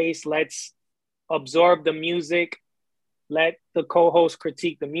slower pace. Let's absorb the music, let the co-host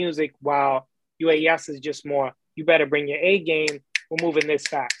critique the music, while UAS is just more, you better bring your A game. We're moving this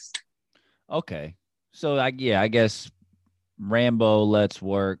fast. Okay. So I guess Rambo Let's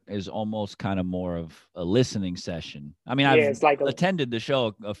Work is almost kind of more of a listening session. I mean, I've attended the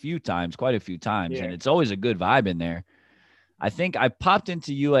show a few times, quite a few times, and it's always a good vibe in there. I think I popped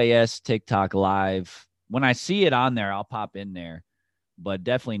into UAS TikTok live. When I see it on there, I'll pop in there, but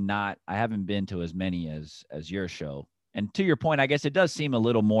definitely not. I haven't been to as many as your show. And to your point, I guess it does seem a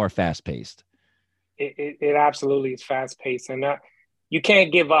little more fast paced. It absolutely is fast paced, and you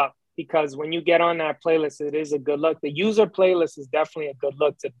can't give up, because when you get on that playlist, it is a good look. The user playlist is definitely a good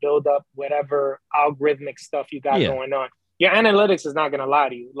look to build up whatever algorithmic stuff you got going on. Your analytics is not going to lie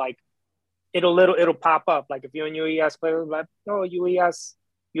to you. Like it'll pop up. Like if you're in UES playlist, like, oh, UES,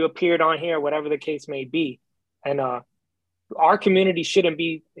 you appeared on here, whatever the case may be. And our community shouldn't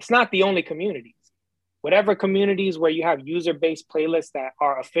be, it's not the only communities. Whatever communities where you have user-based playlists that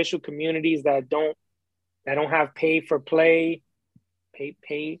are official communities that don't have pay for play.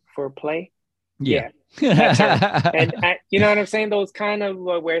 Yeah. and you know what I'm saying? Those kind of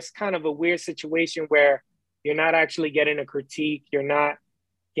where it's kind of a weird situation where you're not actually getting a critique. You're not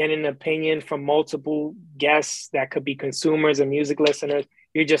getting an opinion from multiple guests that could be consumers and music listeners.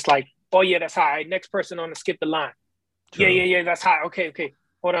 You're just like, oh yeah, that's high. Next person on to skip the line. True. Yeah, that's high. Okay.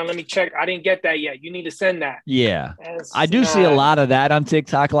 Hold on, let me check. I didn't get that yet. You need to send that. Yeah. I do see a lot of that on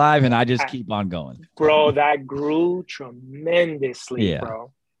TikTok Live, and I just keep on going. Bro, that grew tremendously,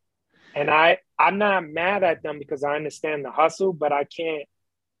 bro. And I'm not mad at them because I understand the hustle, but I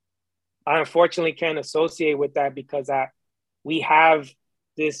unfortunately can't associate with that because we have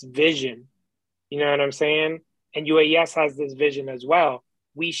this vision. You know what I'm saying? And UAS has this vision as well.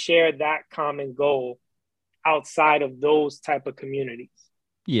 We share that common goal outside of those type of communities.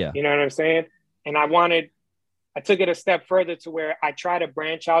 Yeah. You know what I'm saying? And I took it a step further to where I try to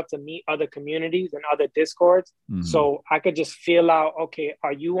branch out to meet other communities and other Discords. Mm-hmm. So I could just feel out, okay,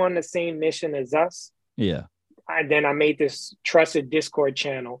 are you on the same mission as us? Yeah. And then I made this trusted Discord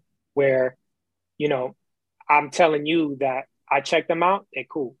channel where, you know, I'm telling you that I checked them out. They're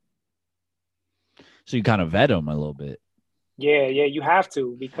cool. So you kind of vet them a little bit. Yeah, you have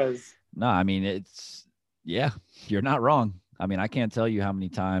to because. No, I mean, you're not wrong. I mean, I can't tell you how many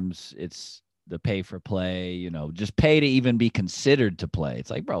times it's the pay for play, you know, just pay to even be considered to play. It's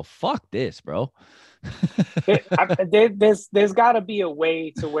like, bro, fuck this, bro. There's got to be a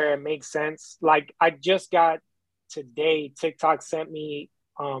way to where it makes sense. Like I just got today, TikTok sent me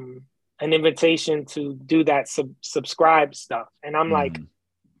an invitation to do that subscribe stuff. And I'm like,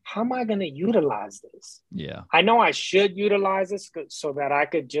 how am I going to utilize this? Yeah. I know I should utilize this so that I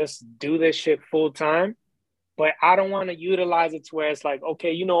could just do this shit full time. But I don't want to utilize it to where it's like,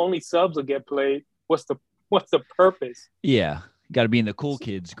 okay, you know, only subs will get played. What's the purpose? Yeah. You got to be in the cool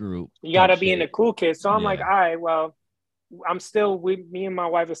kids group. You got to be in the cool kids. So I'm like, all right, well, me and my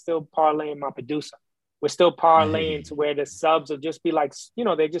wife are still parlaying my producer. We're still parlaying to where the subs will just be like, you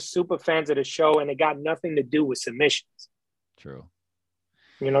know, they're just super fans of the show and it got nothing to do with submissions. True.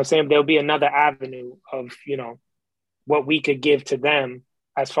 You know what I'm saying? There'll be another avenue of, you know, what we could give to them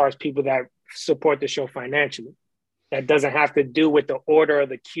as far as people that support the show financially. That doesn't have to do with the order or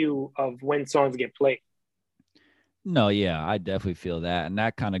the queue of when songs get played. No, yeah, I definitely feel that. And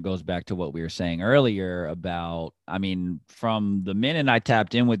that kind of goes back to what we were saying earlier about, I mean, from the minute I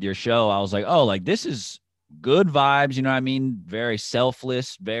tapped in with your show, I was like, oh, like this is good vibes, you know what I mean? Very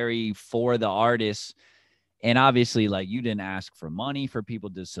selfless, very for the artists. And obviously, like you didn't ask for money for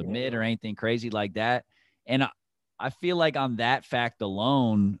people to submit or anything crazy like that. And I feel like on that fact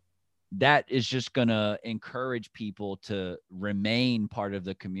alone, that is just going to encourage people to remain part of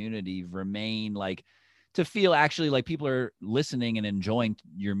the community, remain like to feel actually like people are listening and enjoying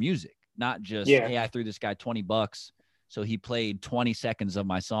your music, not just, hey, I threw this guy $20. So he played 20 seconds of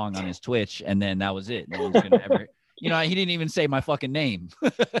my song on his Twitch. And then that was it. No one's going to ever, you know, he didn't even say my fucking name.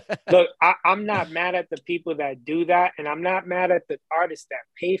 Look, I'm not mad at the people that do that. And I'm not mad at the artists that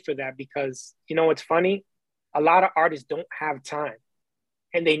pay for that because, you know, what's funny? A lot of artists don't have time.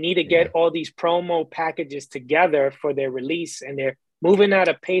 And they need to get all these promo packages together for their release. And they're moving at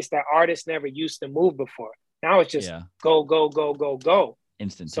a pace that artists never used to move before. Now it's just go, go, go, go, go.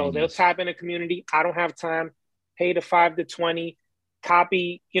 So they'll Instantaneous. tap in the community. I don't have time. Pay the 5 to 20,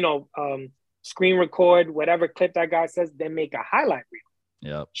 copy, screen record whatever clip that guy says, then make a highlight reel.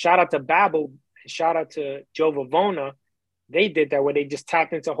 Yep. Shout out to Babel. Shout out to Joe Vavona. They did that where they just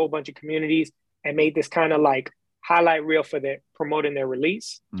tapped into a whole bunch of communities and made this kind of like highlight reel for their promoting their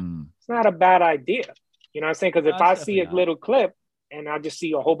release. It's not a bad idea. You know what I'm saying? Because if I see a little clip and I just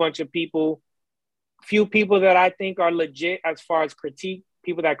see a whole bunch of people, few people that I think are legit as far as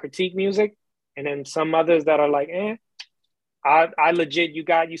people that critique music, and then some others that are like, I legit,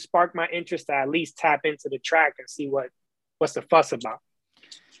 you sparked my interest to at least tap into the track and see what's the fuss about.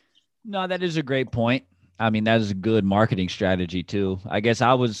 No, that is a great point. I mean, that is a good marketing strategy too. I guess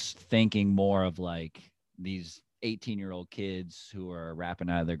I was thinking more of like these 18-year-old kids who are rapping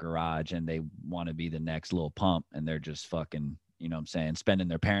out of their garage and they want to be the next Lil Pump, and they're just fucking, you know what I'm saying, spending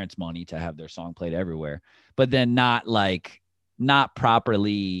their parents' money to have their song played everywhere, but then not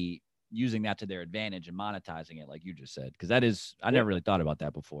properly using that to their advantage and monetizing it, like you just said. Because that is, I never really thought about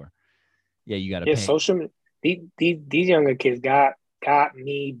that before. Yeah, you got to pay. Social. These younger kids got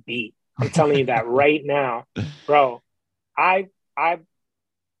me beat. I'm telling you that right now, bro. I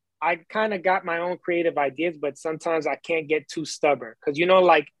kind of got my own creative ideas, but sometimes I can't get too stubborn because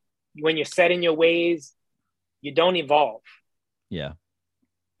like when you're set in your ways, you don't evolve. Yeah.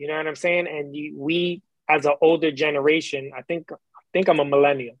 You know what I'm saying? And we as an older generation, I think I'm a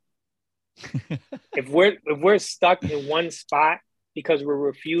millennial. If we're stuck in one spot because we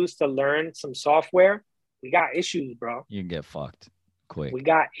refuse to learn some software, we got issues, bro. You can get fucked quick. We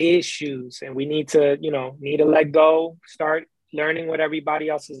got issues, and we need to let go, start learning what everybody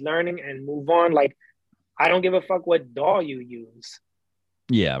else is learning, and move on. Like, I don't give a fuck what DAW you use.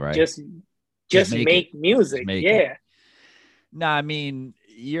 Yeah, right. Just make music. Yeah. No, I mean,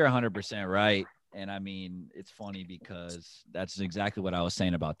 you're 100% right. And I mean, it's funny because that's exactly what I was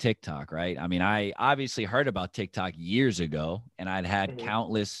saying about TikTok, right? I mean, I obviously heard about TikTok years ago, and I'd had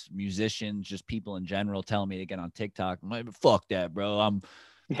countless musicians, just people in general, telling me to get on TikTok. I'm like, fuck that, bro. I'm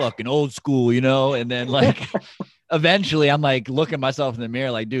fucking old school, And then like eventually I'm like looking myself in the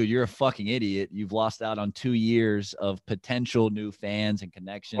mirror like, dude, you're a fucking idiot. You've lost out on 2 years of potential new fans and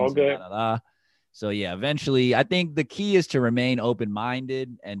connections. All good. So yeah, eventually I think the key is to remain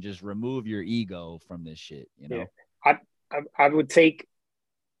open-minded and just remove your ego from this shit, Yeah. I would take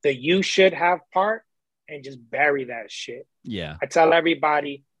the you should have part and just bury that shit. Yeah. I tell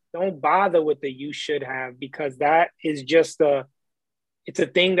everybody, don't bother with the you should have, because that is just it's a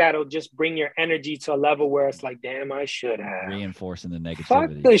thing that'll just bring your energy to a level where it's like, damn, I should have. Reinforcing the negativity. Fuck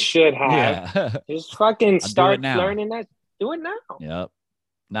the should have. Yeah. Just fucking start learning that. Do it now. Yep.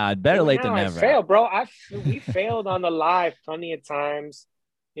 Nah, better late than never. I failed, bro. We failed on the live plenty of times.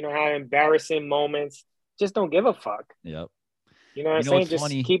 Had embarrassing moments. Just don't give a fuck. Yep. You know what I'm saying? Just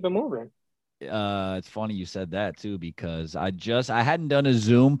keep it moving. It's funny you said that too, because I hadn't done a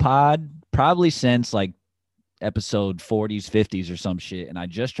Zoom pod probably since like episode 40s, 50s or some shit. And I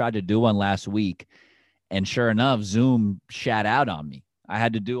just tried to do one last week. And sure enough, Zoom shat out on me. I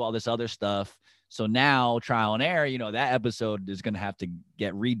had to do all this other stuff. So now, trial and error, that episode is going to have to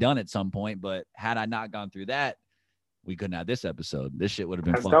get redone at some point. But had I not gone through that, we couldn't have this episode. This shit would have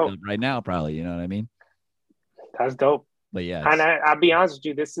been fucked up right now, probably. You know what I mean? That's dope. But yeah. And I'll be honest with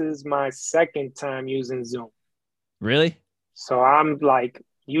you, this is my second time using Zoom. Really? So I'm like,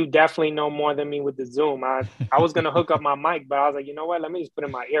 you definitely know more than me with the Zoom. I was going to hook up my mic, but I was like, you know what? Let me just put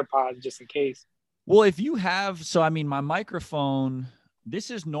in my AirPods just in case. Well, if you have, so I mean, my microphone,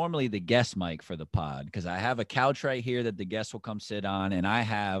 this is normally the guest mic for the pod because I have a couch right here that the guests will come sit on, and I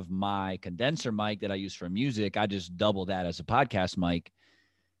have my condenser mic that I use for music. I just double that as a podcast mic.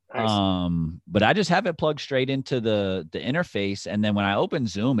 Nice. But I just have it plugged straight into the interface, and then when I open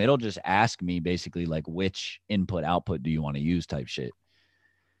Zoom, it'll just ask me basically like which input output do you want to use type shit.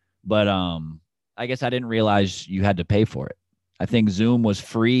 But I guess I didn't realize you had to pay for it. I think Zoom was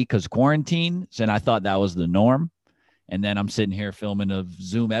free because quarantine, and I thought that was the norm. And then I'm sitting here filming a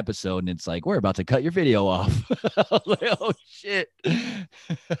Zoom episode, and it's like, we're about to cut your video off. Like, oh shit.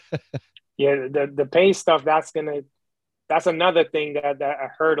 Yeah, the pay stuff, that's another thing that a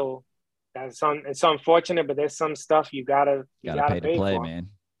hurdle. It's unfortunate, but there's some stuff you gotta pay to play, for. Man.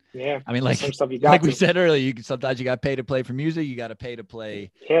 Yeah, I mean, like some stuff we said earlier, sometimes you got to pay to play for music. You got to pay to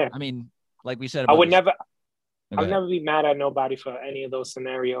play. Yeah. I mean, like we said, I would never be mad at nobody for any of those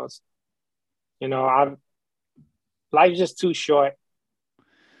scenarios. Life's just too short.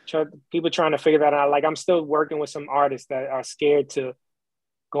 People trying to figure that out. Like, I'm still working with some artists that are scared to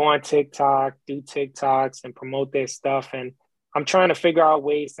go on TikTok, do TikToks, and promote their stuff. And I'm trying to figure out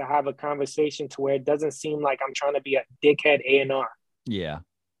ways to have a conversation to where it doesn't seem like I'm trying to be a dickhead A&R. Yeah.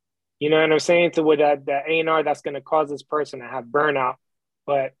 You know what I'm saying? To where that A&R that's going to cause this person to have burnout.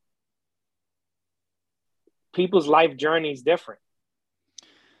 But people's life journey is different.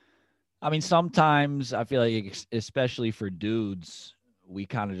 I mean, sometimes I feel like, especially for dudes, we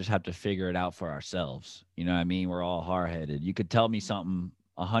kind of just have to figure it out for ourselves. You know what I mean? We're all hard-headed. You could tell me something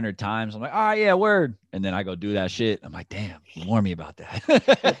 100 times. I'm like, oh, yeah, word. And then I go do that shit. I'm like, damn, you warned me about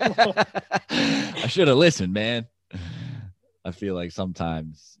that. I should have listened, man. I feel like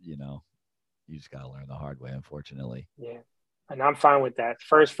sometimes, you just got to learn the hard way, unfortunately. Yeah. And I'm fine with that.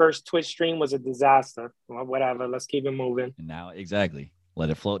 First Twitch stream was a disaster. Well, whatever. Let's keep it moving. And now, exactly. Let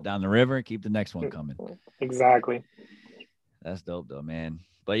it float down the river and keep the next one coming. Exactly. That's dope, though, man.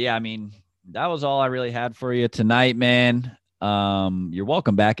 But yeah, I mean, that was all I really had for you tonight, man. You're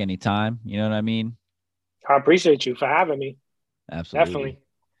welcome back anytime. You know what I mean? I appreciate you for having me. Absolutely. Definitely.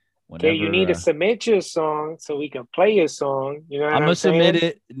 Whenever, okay, you need to submit your song so we can play your song. You know what I'm saying? Submit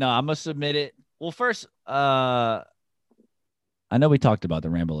it. No, I'm gonna submit it. Well, first, I know we talked about the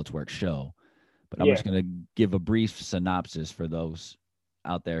Rambo Let's Work show, but I'm just gonna give a brief synopsis for those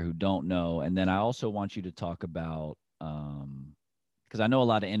out there who don't know, and then I also want you to talk about because I know a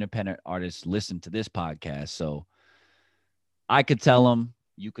lot of independent artists listen to this podcast, so I could tell them,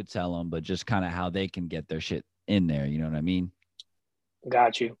 you could tell them, but just kind of how they can get their shit in there. You know what I mean?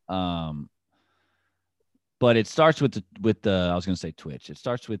 Got you. But it starts with the I was gonna say Twitch. It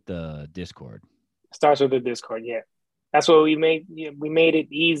starts with the Discord. Starts with the Discord, yeah. That's what we made. We made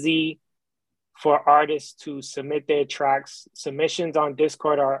it easy for artists to submit their tracks. Submissions on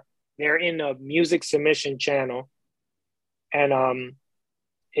Discord they're in a music submission channel, and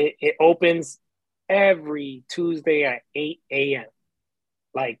it opens every Tuesday at 8 a.m.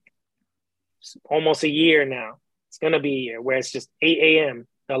 Like almost a year now. It's gonna be a year where it's just 8 a.m.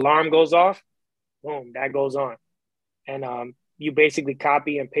 The alarm goes off, boom, that goes on, and you basically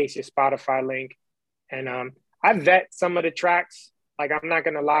copy and paste your Spotify link, and I vet some of the tracks. Like, I'm not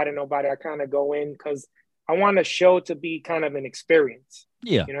gonna lie to nobody. I kind of go in because I want a show to be kind of an experience.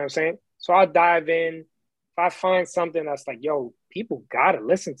 Yeah, you know what I'm saying. So I'll dive in. If I find something that's like, yo, people gotta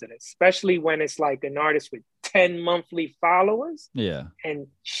listen to this, especially when it's like an artist with 10 monthly followers. Yeah. And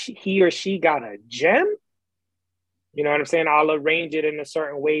he or she got a gem. You know what I'm saying? I'll arrange it in a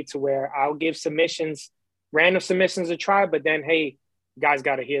certain way to where I'll give random submissions a try, but then, hey, you guys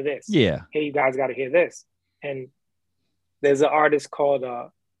got to hear this. Yeah. Hey, you guys got to hear this. And there's an artist called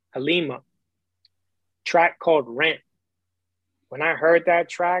Halima, track called Rent. When I heard that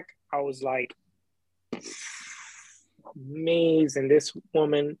track, I was like, amazing. This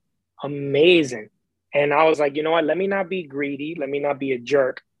woman, amazing. And I was like, you know what? Let me not be greedy. Let me not be a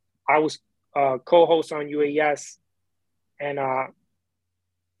jerk. I was co-host on UAS, and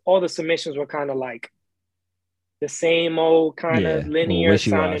all the submissions were kind of like the same old kind of linear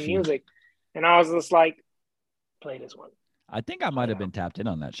sounding music. And I was just like, play this one. I think I might have been tapped in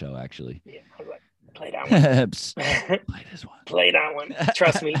on that show, actually. Yeah, I was like, play that one. Play this one. Play that one.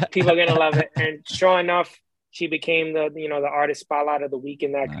 Trust me, people are gonna love it. And sure enough, she became the artist spotlight of the week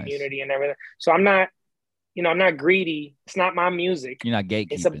in that community and everything. So I'm not greedy. It's not my music. You're not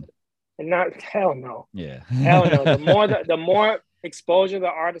gatekeeping. Hell no. Yeah. Hell no. The more exposure the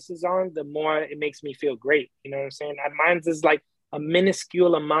artist is on, the more it makes me feel great. You know what I'm saying? Mine's is like a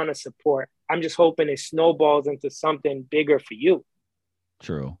minuscule amount of support. I'm just hoping it snowballs into something bigger for you.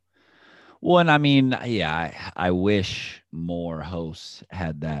 True. Well, and I mean, yeah, I wish more hosts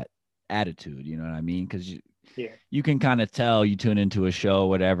had that attitude. You know what I mean? Because you can kind of tell, you tune into a show,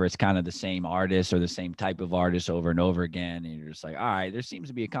 whatever, it's kind of the same artist or the same type of artist over and over again. And you're just like, all right, there seems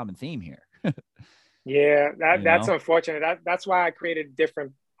to be a common theme here. Yeah, that's unfortunate. That's why I created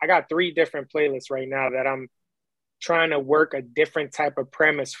I got 3 different playlists right now that I'm trying to work a different type of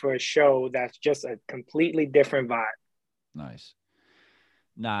premise for a show that's just a completely different vibe. Nice.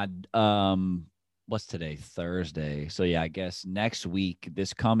 Nah, what's today? Thursday. So yeah, I guess next week,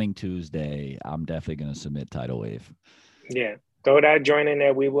 this coming Tuesday, I'm definitely gonna submit Tidal Wave. Yeah. Throw that joint in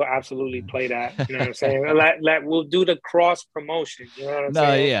there. We will absolutely play that. You know what I'm saying? We'll do the cross promotion. You know what I'm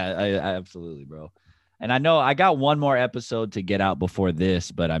saying? Yeah, I absolutely, bro. And I know I got one more episode to get out before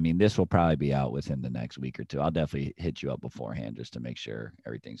this, but I mean, this will probably be out within the next week or two. I'll definitely hit you up beforehand just to make sure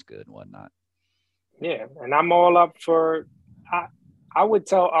everything's good and whatnot. Yeah. And I'm all up for, I would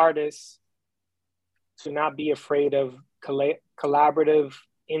tell artists to not be afraid of collaborative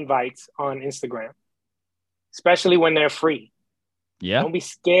invites on Instagram, especially when they're free. Yeah. Don't be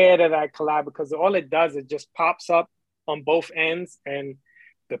scared of that collab, because all it does is just pops up on both ends, and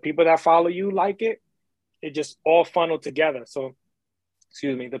the people that follow you like it. It just all funneled together. So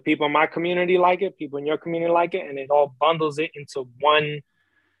excuse me, the people in my community like it, people in your community like it, and it all bundles it into one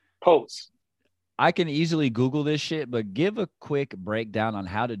post. I can easily Google this shit, but give a quick breakdown on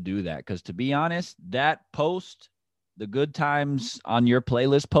how to do that. Because to be honest, that post, the good times on your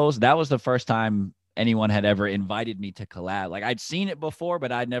playlist post, that was the first time anyone had ever invited me to collab. Like I'd seen it before,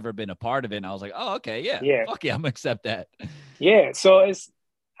 but I'd never been a part of it. And I was like, oh, okay, yeah. Fuck yeah, I'm gonna accept that. Yeah. So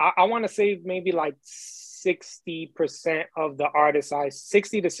I want to say maybe like 60% of the artists,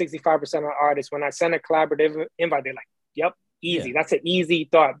 60 to 65% of the artists, when I send a collaborative invite, they're like, yep, easy. Yeah. That's an easy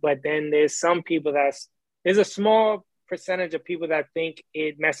thought. But then there's some people there's a small percentage of people that think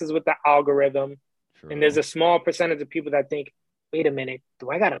it messes with the algorithm. True. And there's a small percentage of people that think, wait a minute, do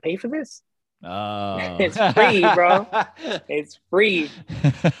I got to pay for this? Oh. It's free, bro. It's free.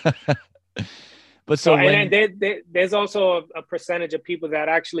 But so and there's also a percentage of people that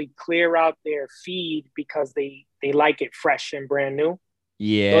actually clear out their feed because they like it fresh and brand new.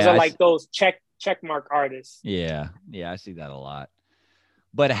 Yeah. Those are like those check mark artists. Yeah. Yeah, I see that a lot.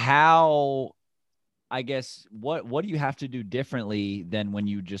 But how, I guess, what do you have to do differently than when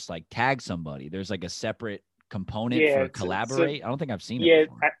you just like tag somebody? There's like a separate component for collaborate. I don't think I've seen it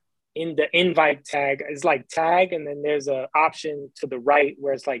before. In the invite tag, it's like tag, and then there's an option to the right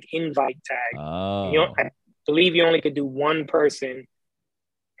where it's like invite tag. Oh. I believe you only could do one person,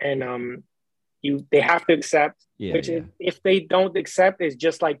 and they have to accept. Yeah, which if they don't accept, it's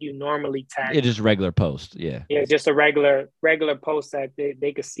just like you normally tag. It's just regular post. Yeah. Yeah, just a regular post that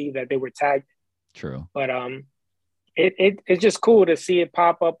they could see that they were tagged. True. But it's just cool to see it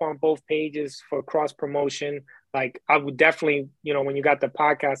pop up on both pages for cross promotion. Like I would definitely, when you got the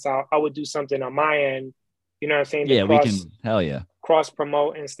podcast out, I would do something on my end. You know what I'm saying? Yeah, we can. Hell yeah. Cross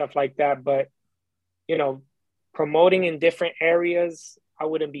promote and stuff like that. But promoting in different areas, I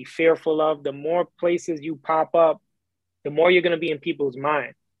wouldn't be fearful of. The more places you pop up, the more you're gonna be in people's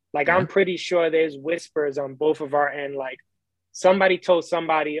mind. Like I'm pretty sure there's whispers on both of our end. Like somebody told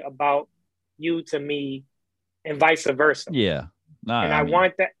somebody about you to me, and vice versa. Yeah. And I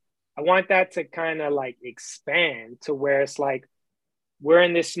want that to kind of like expand to where it's like we're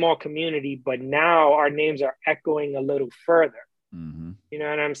in this small community, but now our names are echoing a little further. Mm-hmm. You know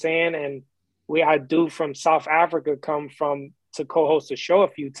what I'm saying? And we had dude from South Africa come to co-host a show a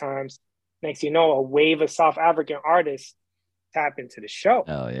few times. Next, a wave of South African artists tap into the show.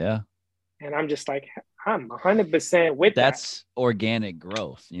 Oh yeah. And I'm just like, I'm 100% with that. That's organic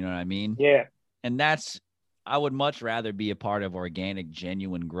growth. You know what I mean? Yeah. And I would much rather be a part of organic,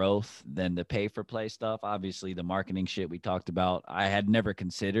 genuine growth than the pay for play stuff. Obviously, the marketing shit we talked about, I had never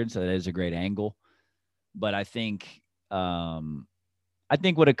considered, so that is a great angle. But I think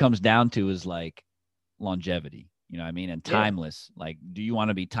what it comes down to is like longevity, you know what I mean? And timeless. Yeah. Like, do you want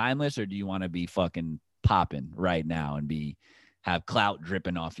to be timeless or do you want to be fucking popping right now and have clout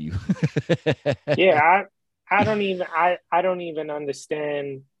dripping off you? Yeah, I don't even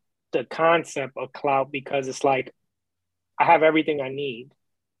understand the concept of clout because it's like I have everything I need.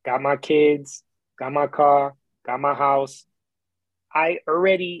 Got my kids, got my car, got my house. I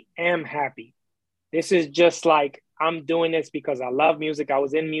already am happy. This is just like I'm doing this because I love music. I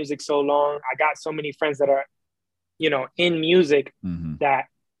was in music so long. I got so many friends that are, in music that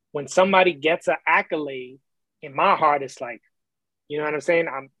when somebody gets an accolade, in my heart, it's like, you know what I'm saying?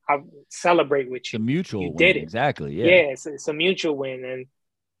 I celebrate with you. The mutual you win. Did it. Exactly. Yeah. Yeah, it's a mutual win. And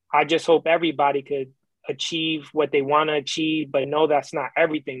I just hope everybody could achieve what they want to achieve, but know that's not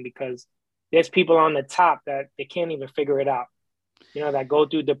everything because there's people on the top that they can't even figure it out. That go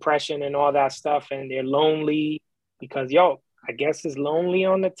through depression and all that stuff, and they're lonely because, I guess it's lonely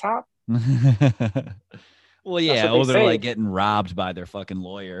on the top. Well, yeah, or they're like getting robbed by their fucking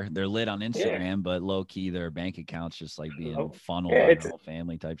lawyer. They're lit on Instagram, but low key their bank account's just like being funneled by their whole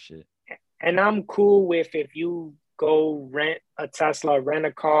family type shit. And I'm cool with if you go rent a Tesla, rent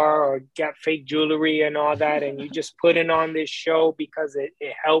a car, or get fake jewelry and all that, and you just put it on this show because it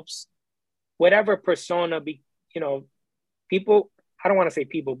helps whatever persona people, I don't want to say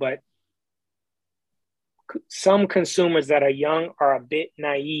people, but some consumers that are young are a bit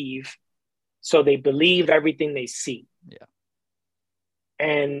naive, so they believe everything they see. Yeah.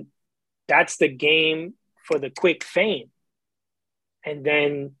 And that's the game for the quick fame. And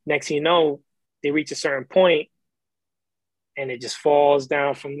then next thing you know, they reach a certain point and it just falls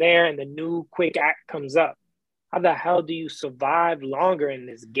down from there and the new quick act comes up. How the hell do you survive longer in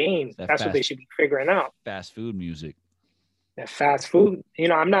this game? That's what they should be figuring out. Fast food music. That fast food.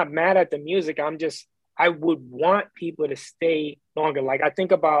 I'm not mad at the music. I would want people to stay longer. Like I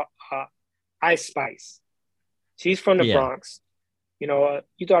think about Ice Spice. She's from the Bronx. You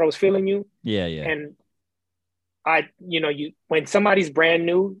thought I was feeling you? Yeah, yeah. And when somebody's brand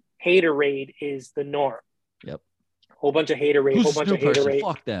new, haterade is the norm. Yep. Whole bunch of haterade, Who's whole this bunch new of person? haterade.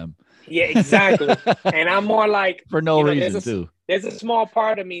 Fuck them. Yeah, exactly. And I'm more like, for no reason too. There's a small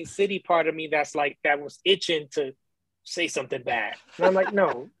part of me, city part of me, that's like, that was itching to say something bad. And I'm like,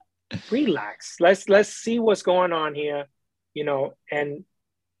 no, relax. Let's see what's going on here, and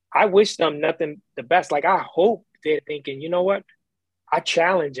I wish them nothing the best. Like, I hope they're thinking, you know what? I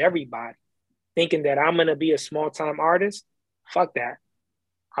challenge everybody thinking that I'm going to be a small time artist. Fuck that.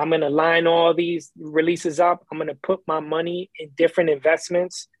 I'm going to line all these releases up. I'm going to put my money in different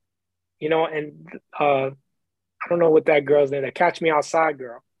investments, and I don't know what that girl's name, that Catch Me Outside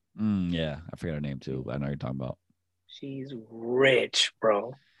girl. Yeah, I forget her name too, but I know you're talking about. She's rich,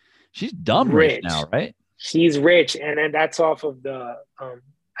 bro. She's dumb rich now, right? She's rich. And then that's off of the,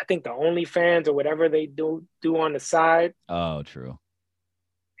 I think the OnlyFans or whatever they do on the side. Oh, true.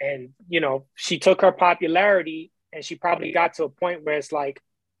 And, she took her popularity and she probably got to a point where it's like,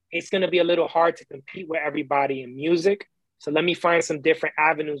 it's going to be a little hard to compete with everybody in music. So let me find some different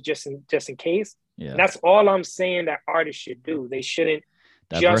avenues just in case. Yeah. And that's all I'm saying that artists should do. They shouldn't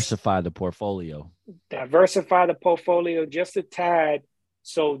diversify the portfolio. Diversify the portfolio just a tad.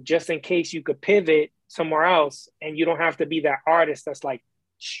 So just in case you could pivot somewhere else and you don't have to be that artist that's like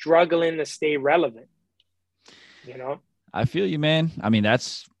struggling to stay relevant. I feel you, man. I mean,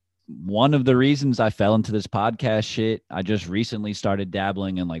 that's one of the reasons I fell into this podcast shit. I just recently started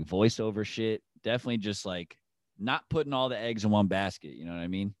dabbling in like voiceover shit. Definitely just like not putting all the eggs in one basket. You know what I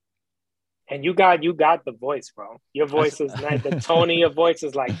mean? And you got the voice, bro. Your voice is nice. The tone of your voice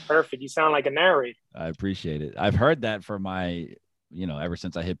is like perfect. You sound like a narrator. I appreciate it. I've heard that for my, ever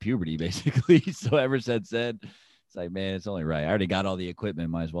since I hit puberty, basically. So ever since then, it's like, man, it's only right. I already got all the equipment.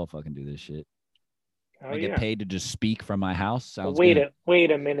 Might as well fucking do this shit. I get paid to just speak from my house. Sounds good.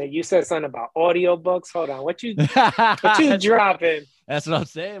 Wait a minute. You said something about audiobooks. Hold on. What you dropping? That's what I'm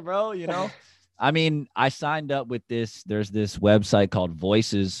saying, bro. I mean, I signed up with this. There's this website called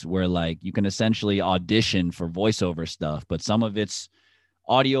Voices where like you can essentially audition for voiceover stuff, but some of it's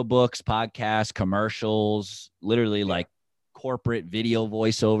audiobooks, podcasts, commercials, literally like corporate video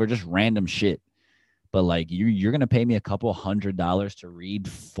voiceover, just random shit. But like you're gonna pay me a couple $100 to read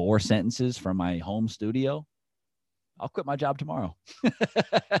 4 sentences from my home studio? I'll quit my job tomorrow.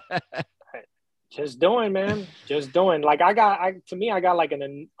 Just doing, man. Just doing. Like I got like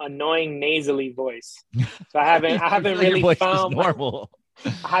an annoying nasally voice. So I haven't really found normal.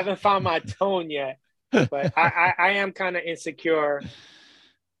 I haven't found my tone yet. But I am kind of insecure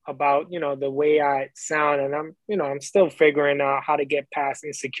about, the way I sound, and I'm still figuring out how to get past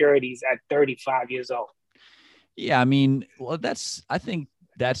insecurities at 35 years old. Yeah, I mean, well, I think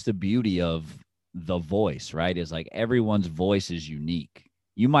that's the beauty of the voice, right? Is like everyone's voice is unique.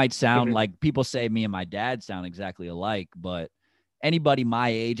 You might sound like people say me and my dad sound exactly alike, but anybody my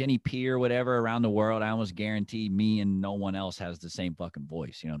age, any peer, whatever around the world, I almost guarantee me and no one else has the same fucking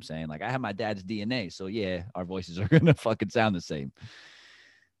voice. You know what I'm saying? Like I have my dad's DNA. So yeah, our voices are going to fucking sound the same.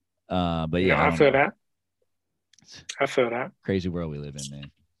 But yeah, I feel that. I feel that. Crazy world we live in,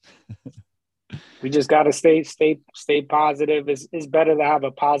 man. We just got to stay positive. It's better to have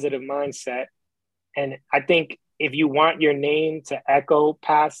a positive mindset. And I think if you want your name to echo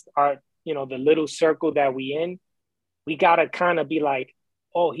past our, the little circle that we in, we got to kind of be like,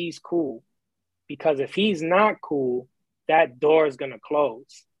 oh, he's cool. Because if he's not cool, that door is going to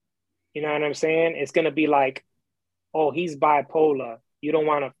close. You know what I'm saying? It's going to be like, oh, he's bipolar. You don't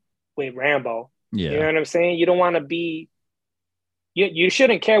want to with Rambo. Yeah. You know what I'm saying? You don't want to be, you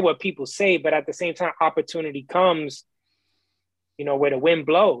shouldn't care what people say, but at the same time, opportunity comes, where the wind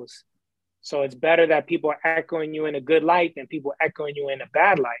blows. So it's better that people are echoing you in a good light than people echoing you in a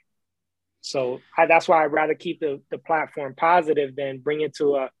bad light. So that's why I'd rather keep the platform positive than bring it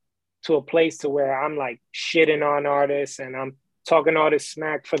to a place to where I'm like shitting on artists and I'm talking all this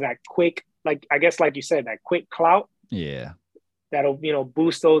smack for that quick, like, I guess, like you said, that quick clout. Yeah. That'll,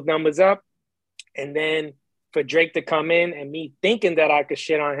 boost those numbers up. And then for Drake to come in and me thinking that I could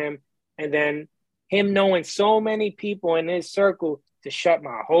shit on him, and then him knowing so many people in his circle to shut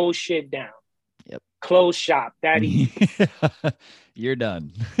my whole shit down. Yep. Close shop. That easy. You're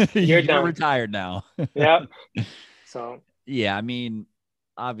done. You're done. Retired now. Yep. So. Yeah, I mean,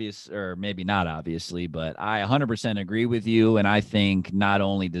 obvious, or maybe not obviously, but I 100% agree with you. And I think not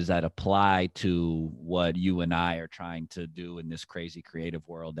only does that apply to what you and I are trying to do in this crazy creative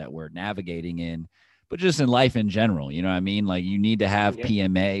world that we're navigating in, but just in life in general, you know what I mean? Like you need to have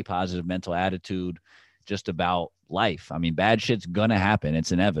PMA, positive mental attitude, just about life. I mean, bad shit's gonna happen.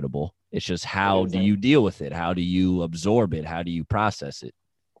 It's inevitable. It's just how do you deal with it? How do you absorb it? How do you process it?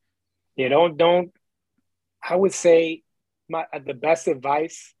 Yeah, don't I would say the best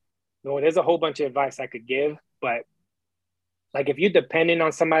advice, there's a whole bunch of advice I could give, but like if you're depending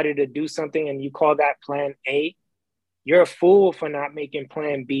on somebody to do something and you call that plan A, you're a fool for not making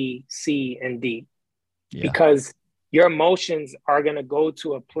plan B, C, and D. Yeah. Because your emotions are going to go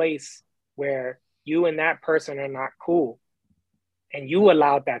to a place where you and that person are not cool. And you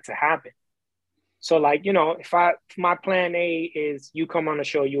allowed that to happen. So like, if my plan A is you come on the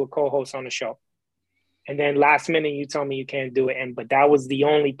show, you a co-host on the show. And then last minute you tell me you can't do it. But that was the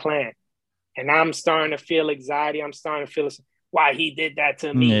only plan. And I'm starting to feel anxiety. I'm starting to feel why he did that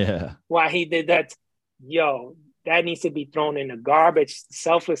to me. Yeah. Why he did that. Yo, that needs to be thrown in the garbage.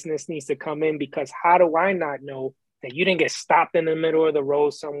 Selflessness needs to come in, because how do I not know that you didn't get stopped in the middle of the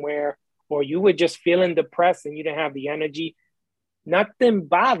road somewhere, or you were just feeling depressed and you didn't have the energy? Nothing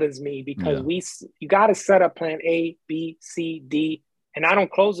bothers me, because you got to set up plan A, B, C, D, and I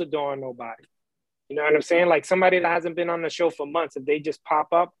don't close the door on nobody. You know what I'm saying? Like somebody that hasn't been on the show for months, if they just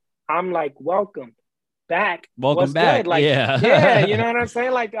pop up, I'm like, welcome back. Welcome back. Good? Like, yeah, you know what I'm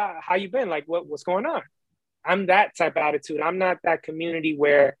saying? Like, how you been? Like, what's going on? I'm that type of attitude. I'm not that community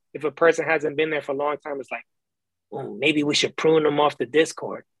where if a person hasn't been there for a long time, it's like, oh, maybe we should prune them off the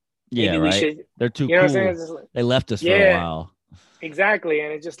Discord. Maybe we should. They're too cool. What I'm saying? Like, they left us for a while. Exactly.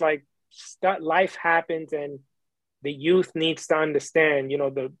 And it's just like life happens, and the youth needs to understand,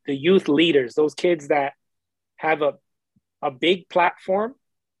 the youth leaders, those kids that have a big platform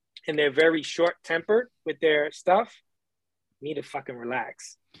and they're very short-tempered with their stuff, need to fucking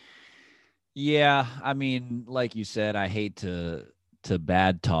relax. Yeah, I mean, like you said, I hate to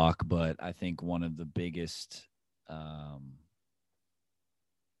bad talk, but I think one of the biggest,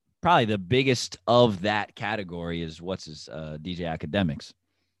 probably the biggest of that category is DJ Academics.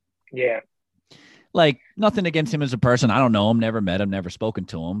 Yeah. Like, nothing against him as a person. I don't know him, never met him, never spoken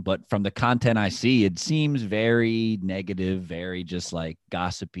to him. But from the content I see, it seems very negative, very just like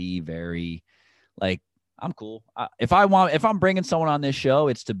gossipy, very like, I'm cool. If I'm bringing someone on this show,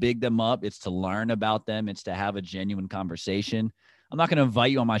 it's to big them up. It's to learn about them. It's to have a genuine conversation. I'm not going to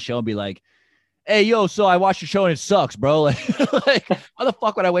invite you on my show and be like, hey, yo, so I watched your show and it sucks, bro. Like, why the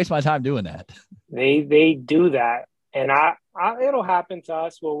fuck would I waste my time doing that? They do that. And it'll happen to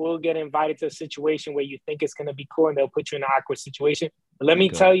us where we'll get invited to a situation where you think it's going to be cool and they'll put you in an awkward situation. But let me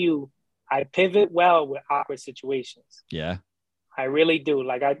tell you, I pivot well with awkward situations. Yeah. I really do.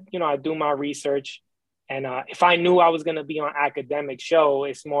 Like, I do my research. And if I knew I was going to be on academic show,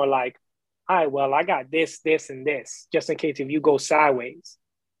 it's more like, all right, well, I got this, this, and this, just in case if you go sideways.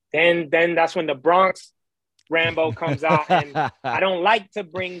 Then that's when the Bronx Rambo comes out. And I don't like to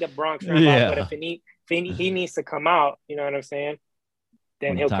bring the Bronx Rambo out, but if he needs to come out, you know what I'm saying?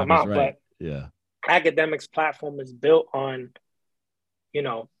 Then he'll come out. Right. But yeah, Academics platform is built on,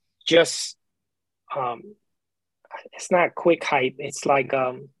 just it's not quick hype. It's like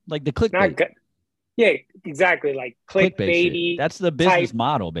the clickbait. Yeah, exactly. Like clickbaity. That's the business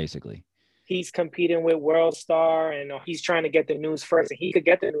model, basically. He's competing with World Star, and he's trying to get the news first, and he could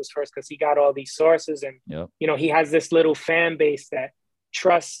get the news first because he got all these sources, and he has this little fan base that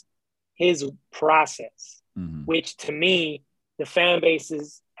trusts his process. Mm-hmm. Which to me,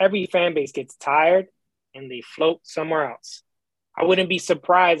 every fan base gets tired and they float somewhere else. I wouldn't be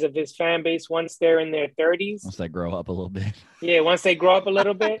surprised if his fan base, once they're in their 30s, once they grow up a little bit. Yeah, once they grow up a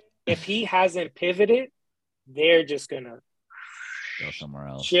little bit, if he hasn't pivoted, they're just gonna go somewhere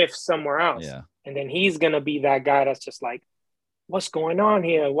else. Shift somewhere else. Yeah. And then he's gonna be that guy that's just like, what's going on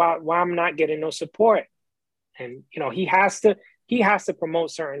here? Why I'm not getting no support? And he has to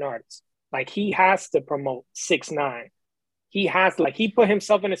promote certain artists. Like he has to promote 6ix9ine. He put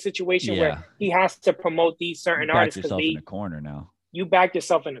himself in a situation where he has to promote these certain artists. You backed yourself in the corner now. You backed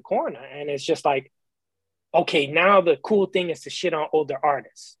yourself in the corner. And it's just like, okay, now the cool thing is to shit on older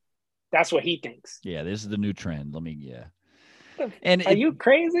artists. That's what he thinks. Yeah, this is the new trend. And are you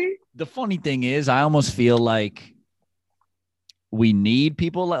crazy? The funny thing is, I almost feel like we need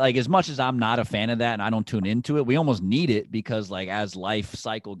people like, as much as I'm not a fan of that and I don't tune into it, we almost need it because like as life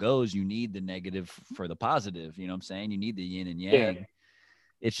cycle goes, you need the negative for the positive. You know what I'm saying? You need the yin and yang. Yeah.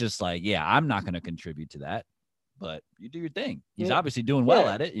 It's just like, I'm not going to contribute to that, but you do your thing. He's obviously doing well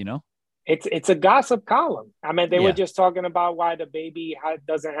at it, It's a gossip column. I mean, they were just talking about why the baby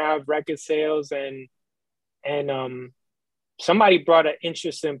doesn't have record sales, and somebody brought an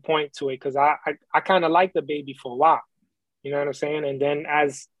interesting point to it because I kind of liked the baby for a while. You know what I'm saying? And then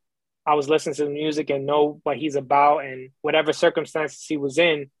as I was listening to the music and know what he's about and whatever circumstances he was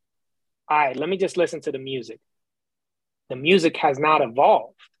in, all right, let me just listen to the music. The music has not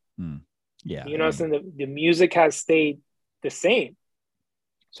evolved. Yeah. You know what I'm saying? The music has stayed the same.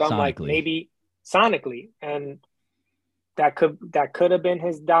 So I'm like, maybe sonically, and that could have been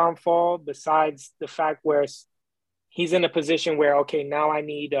his downfall. Besides the fact where he's in a position where, okay, now I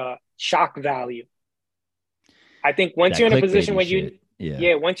need shock value. I think once you're in a position where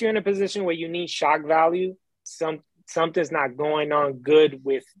once you're in a position where you need shock value, something's not going on good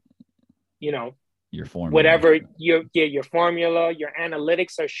with, you know, your formula. Whatever your formula, your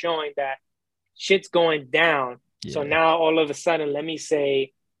analytics are showing that shit's going down. Yeah. So now all of a sudden, let me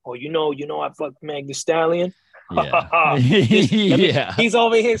say, oh, I fucked Meg Thee Stallion. Yeah. He's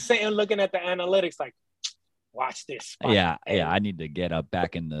over here sitting looking at the analytics like, watch this fight. Yeah. I need to get up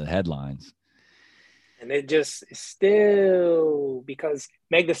back in the headlines. And it just still, because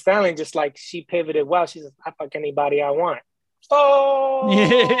Meg Thee Stallion, just like, she pivoted well. She says, I fuck anybody I want. Oh,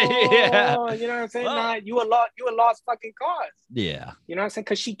 yeah. You know what I'm saying? Well, nah, you a lost fucking cause. Yeah. You know what I'm saying?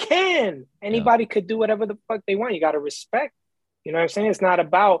 Because she can. Anybody could do whatever the fuck they want. You got to respect. You know what I'm saying? It's not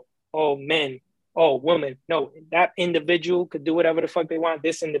about, oh, men, oh, women. No, that individual could do whatever the fuck they want.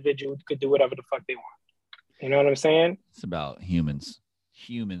 This individual could do whatever the fuck they want. You know what I'm saying? It's about humans.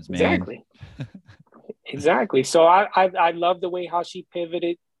 Humans, man. Exactly. Exactly. So I love the way how she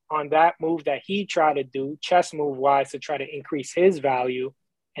pivoted on that move that he tried to do, chess move wise, to try to increase his value,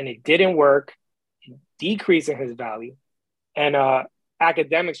 and it didn't work, decreasing his value. And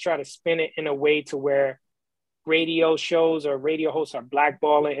academics try to spin it in a way to where radio shows or radio hosts are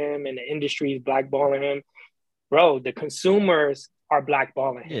blackballing him and the industry is blackballing him. Bro, the consumers are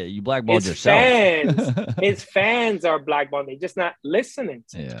blackballing him. Yeah, you blackballed yourself. His fans are blackballing. They're just not listening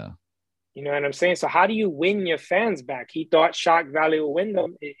to him. Yeah. You know what I'm saying? So how do you win your fans back? He thought shock value will win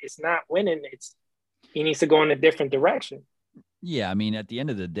them. It's not winning. He needs to go in a different direction. Yeah, I mean, at the end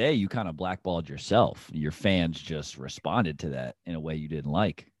of the day, you kind of blackballed yourself. Your fans just responded to that in a way you didn't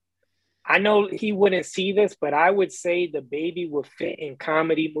like. I know he wouldn't see this, but I would say the baby would fit in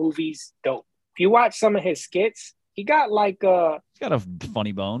comedy movies dope. If you watch some of his skits, he got like he's got a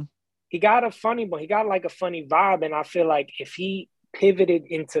funny bone. He got a funny bone. He got like a funny vibe. And I feel like if he pivoted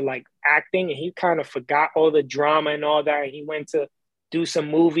into like acting and he kind of forgot all the drama and all that, and he went to do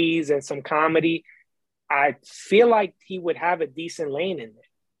some movies and some comedy, I feel like he would have a decent lane in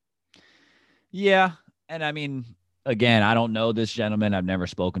there. Yeah. And I mean, again, I don't know this gentleman. I've never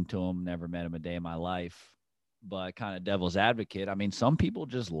spoken to him, never met him a day in my life, but kind of devil's advocate. I mean, some people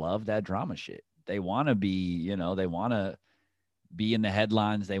just love that drama shit. They want to be, they want to be in the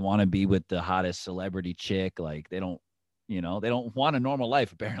headlines. They want to be with the hottest celebrity chick. Like they don't want a normal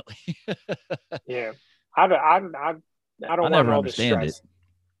life, apparently. Yeah. I don't want all the stress. It.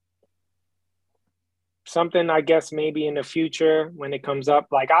 Something, I guess, maybe in the future when it comes up.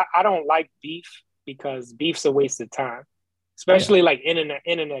 Like, I don't like beef because beef's a waste of time, especially like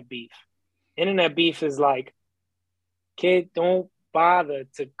internet beef. Internet beef is like, kid, don't bother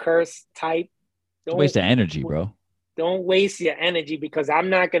to curse, type. It's a waste of energy, bro. Don't waste your energy because I'm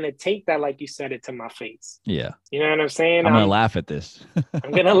not going to take that like you said it to my face. Yeah. You know what I'm saying? I'm going to laugh at this.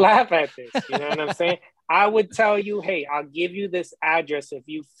 I'm going to laugh at this. You know what I'm saying? I would tell you, hey, I'll give you this address. If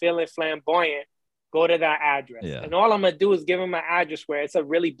you feeling flamboyant, go to that address. Yeah. And all I'm going to do is give him an address where it's a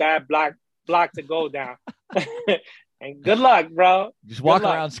really bad block to go down. And good luck, bro. Just walk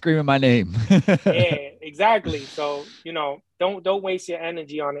around screaming my name. Yeah, exactly. So, don't waste your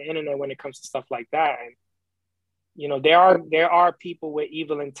energy on the internet when it comes to stuff like that. And there are people with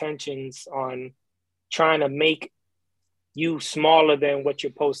evil intentions on trying to make you smaller than what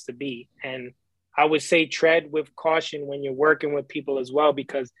you're supposed to be. And I would say tread with caution when you're working with people as well,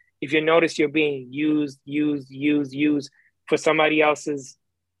 because if you notice you're being used for somebody else's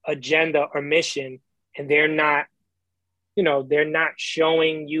agenda or mission, and they're not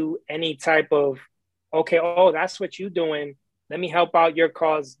showing you any type of, okay, oh, that's what you're doing. Let me help out your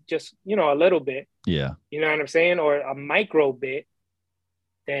cause just, a little bit. Yeah. You know what I'm saying? Or a micro bit,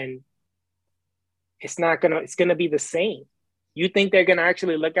 then it's going to be the same. You think they're going to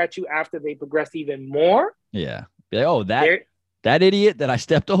actually look at you after they progress even more? Yeah. Oh, that idiot that I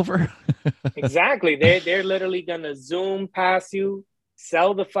stepped over. Exactly. They're literally going to zoom past you,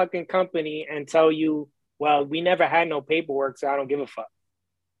 sell the fucking company and tell you, well, we never had no paperwork, so I don't give a fuck.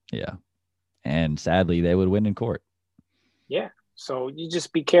 Yeah. And sadly, they would win in court. Yeah. So you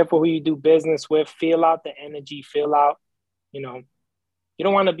just be careful who you do business with. Feel out the energy. Feel out, you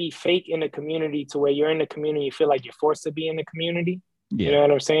don't want to be fake in the community to where you're in the community, you feel like you're forced to be in the community. Yeah. You know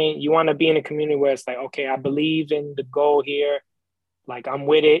what I'm saying? You want to be in a community where it's like, okay, I believe in the goal here. Like, I'm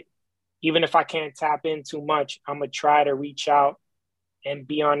with it. Even if I can't tap in too much, I'm going to try to reach out and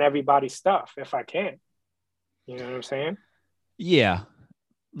be on everybody's stuff if I can. You know what I'm saying? Yeah.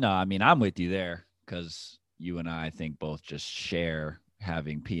 No, I mean, I'm with you there because you and I think both just share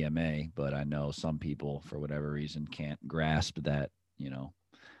having PMA, but I know some people, for whatever reason, can't grasp that,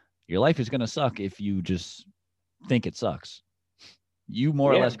 your life is going to suck if you just think it sucks. You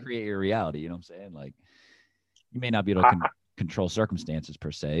more or less create your reality. You know what I'm saying? Like, you may not be able to control circumstances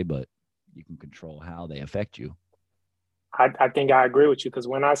per se, but you can control how they affect you. I think I agree with you, because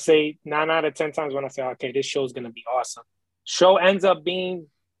when I say 9 out of 10 times when I say, okay, this show's going to be awesome, show ends up being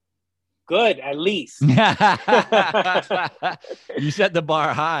good, at least. You set the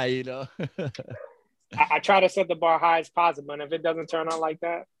bar high, I try to set the bar high as possible, and if it doesn't turn out like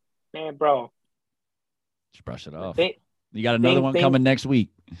that, man, bro, just brush it off. You got another one coming next week.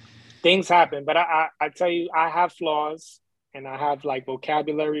 Things happen, but I tell you, I have flaws, and I have like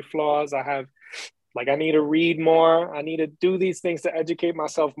vocabulary flaws. I have I need to read more. I need to do these things to educate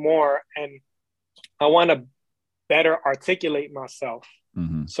myself more, and I want to better articulate myself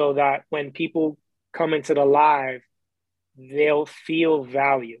so that when people come into the live, they'll feel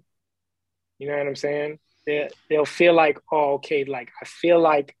value. You know what I'm saying? They'll feel like, oh, okay, like I feel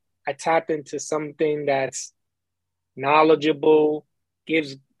like I tapped into something that's knowledgeable,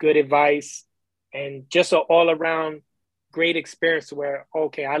 gives good advice, and just an all-around great experience where,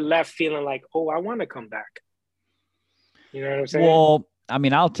 okay, I left feeling like, oh, I want to come back. You know what I'm saying? Well, I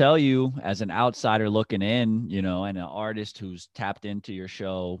mean, I'll tell you, as an outsider looking in, and an artist who's tapped into your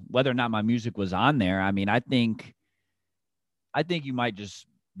show, whether or not my music was on there, I mean, I think you might just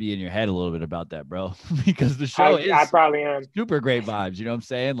be in your head a little bit about that, bro, because the show I probably am. Super great vibes. You know what I'm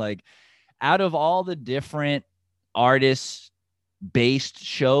saying? Like, out of all the different artist-based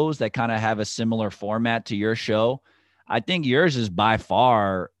shows that kind of have a similar format to your show, I think yours is by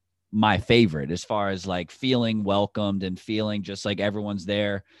far my favorite, as far as like feeling welcomed and feeling just like everyone's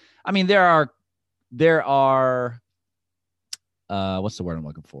there. I mean, there are what's the word I'm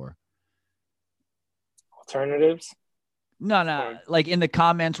looking for? Alternatives? No. Like in the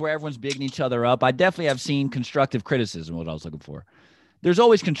comments where everyone's bigging each other up, I definitely have seen constructive criticism, what I was looking for. There's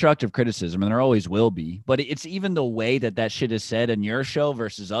always constructive criticism, and there always will be, but it's even the way that shit is said in your show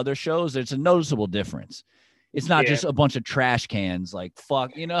versus other shows. There's a noticeable difference. It's not just a bunch of trash cans, like,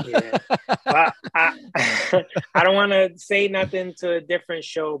 fuck, Yeah. But I don't want to say nothing to a different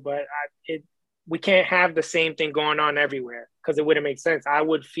show, but we can't have the same thing going on everywhere, because it wouldn't make sense. I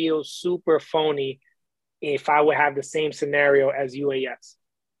would feel super phony if I would have the same scenario as UAS.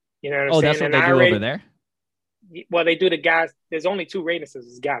 You know what I'm saying? Oh, that's what they do over there? Well, they do the guys. There's only 2 rating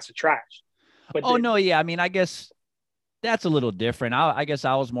systems. Gas or trash. But no, yeah. I mean, I guess that's a little different. I guess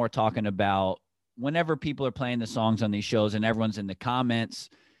I was more talking about whenever people are playing the songs on these shows and everyone's in the comments,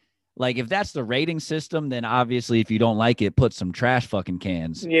 like if that's the rating system, then obviously if you don't like it, put some trash fucking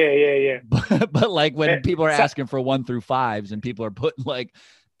cans. Yeah. But like when people are asking for 1 through 5s and people are putting like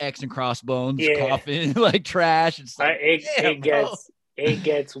X and crossbones, coffin, like trash, it's like it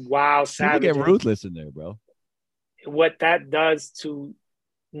gets wild, savage. People get ruthless in there, bro. What that does to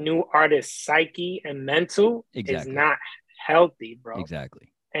new artists' psyche and mental is not healthy, bro.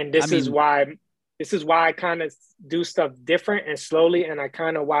 Exactly. And this is why I kind of do stuff different and slowly, and I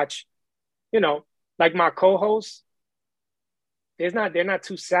kind of watch, like my co-hosts, they're not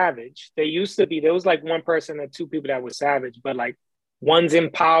too savage. They used to be. There was like 1 person or 2 people that were savage, but like one's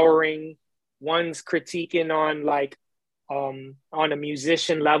empowering, one's critiquing on like on a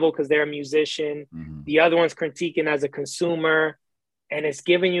musician level because they're a musician. Mm-hmm. The other one's critiquing as a consumer, and it's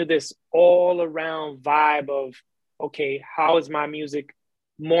giving you this all around vibe of, okay, how is my music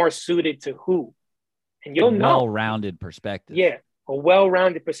more suited to who? And you'll know. Well-rounded perspective. Yeah, a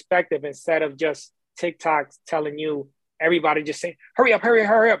well-rounded perspective instead of just TikToks telling you, everybody just say, hurry up.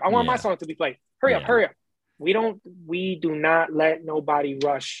 I want my song to be played. Hurry up. We do not let nobody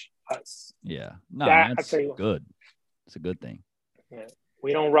rush us. Yeah. No, that's good. It's a good thing. Yeah.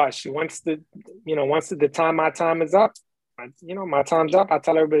 We don't rush. Once the time my time is up, my time's up. I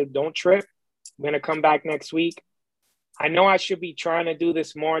tell everybody, don't trip. I'm going to come back next week. I know I should be trying to do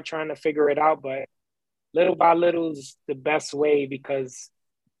this more, trying to figure it out, but little by little is the best way, because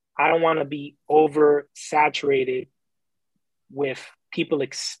I don't want to be oversaturated with people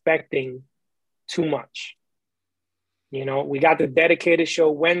expecting too much. We got the dedicated show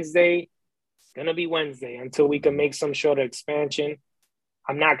Wednesday. It's going to be Wednesday until we can make some sort of expansion.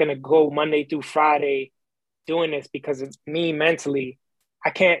 I'm not going to go Monday through Friday doing this, because it's me mentally. I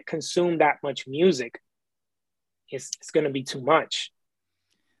can't consume that much music. It's going to be too much.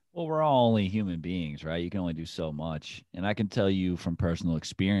 Well, we're all only human beings, right? You can only do so much. And I can tell you from personal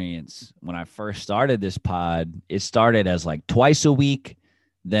experience, when I first started this pod, it started as like twice a week,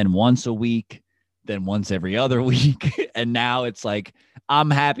 then once a week, then once every other week. And now it's like, I'm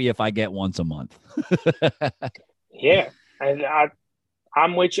happy if I get once a month. Yeah. And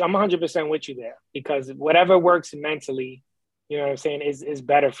I'm with you. I'm 100% with you there, because whatever works mentally, you know what I'm saying, is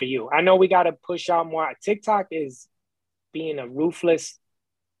better for you. I know we got to push out more. TikTok is being a ruthless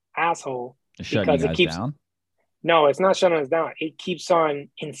asshole Shutting you because it guys keeps, down? no, it's not shutting us down. It keeps on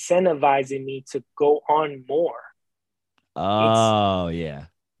incentivizing me to go on more. Oh, yeah.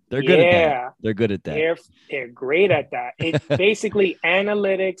 They're good at that. Yeah, They're good at that. they're great at that. It basically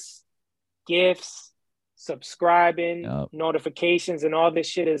analytics, gifts, subscribing, notifications, and all this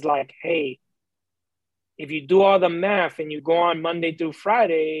shit is like, hey, if you do all the math and you go on Monday through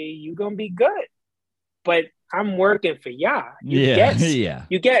Friday, you're gonna be good. But I'm working for y'all. You get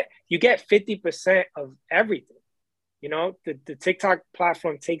 50% of everything. You know, the TikTok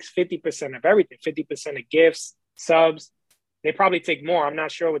platform takes 50% of everything, 50% of gifts, subs. They probably take more. I'm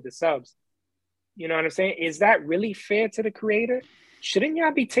not sure with the subs. You know what I'm saying? Is that really fair to the creator? Shouldn't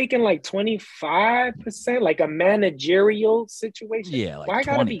y'all be taking like 25%, like a managerial situation? Yeah, like Why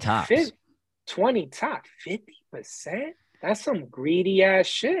 20 gotta be tops. 20 top, 50%? That's some greedy ass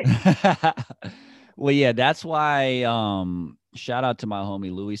shit. Well, yeah, that's why shout out to my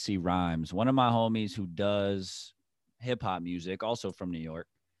homie Louis C. Rhymes, one of my homies who does hip-hop music, also from New York.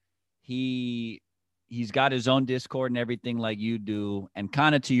 He's got his own Discord and everything like you do. And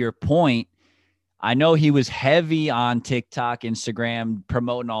kind of to your point, I know he was heavy on TikTok, Instagram,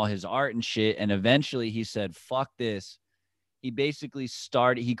 promoting all his art and shit. And eventually he said, fuck this.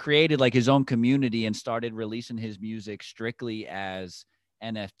 He created like his own community and started releasing his music strictly as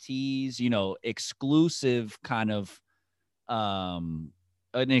NFTs, you know, exclusive kind of an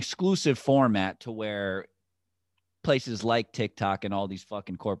exclusive format to where places like TikTok and all these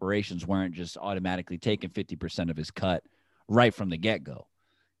fucking corporations weren't just automatically taking 50% of his cut right from the get-go.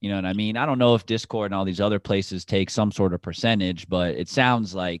 You know what I mean? I don't know if Discord and all these other places take some sort of percentage, but it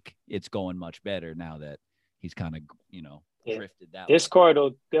sounds like it's going much better now that he's kind of, you know, drifted that Discord,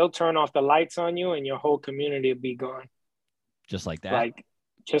 they'll turn off the lights on you and your whole community will be gone. Just like that?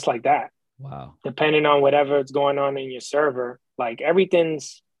 Just like that. Wow. Depending on whatever's going on in your server, like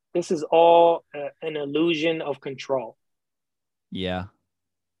this is all an illusion of control. Yeah.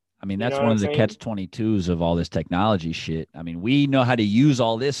 I mean, that's one of the catch-22s of all this technology shit. I mean, we know how to use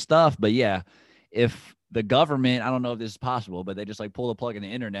all this stuff, but yeah, if the government, I don't know if this is possible, but they just like pull the plug in the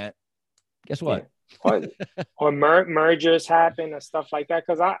internet, guess what? Yeah. Or mergers happen or stuff like that.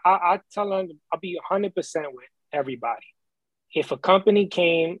 Because I tell them, I'll be 100% with everybody. If a company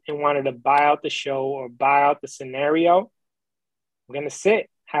came and wanted to buy out the show or buy out the scenario, we're going to sit,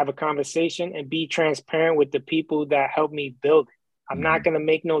 have a conversation, and be transparent with the people that helped me build it. I'm not going to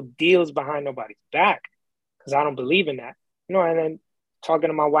make no deals behind nobody's back because I don't believe in that. You know, and then talking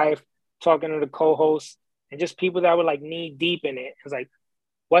to my wife, talking to the co-hosts, and just people that were like knee deep in it. It's like,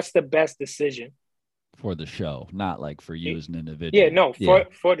 what's the best decision? For the show, not like for you as an individual. Yeah, no,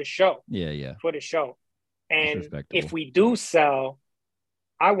 for the show. Yeah. For the show. And if we do sell,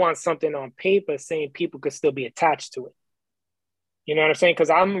 I want something on paper saying people could still be attached to it. You know what I'm saying? Because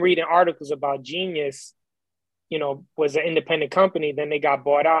I'm reading articles about Genius, you know, was an independent company. Then they got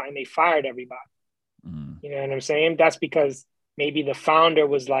bought out and they fired everybody. You know what I'm saying? That's because maybe the founder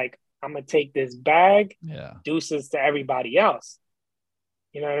was like, I'm going to take this bag, deuces to everybody else.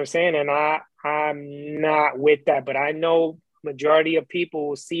 You know what I'm saying? And I'm not with that. But I know majority of people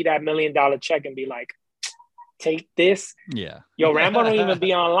will see that $1 million check and be like, take this. Yeah. Yo, Rambo don't even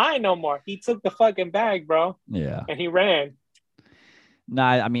be online no more. He took the fucking bag, bro. Yeah. And he ran. No,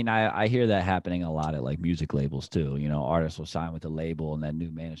 I mean, I hear that happening a lot at like music labels too. You know, artists will sign with the label and then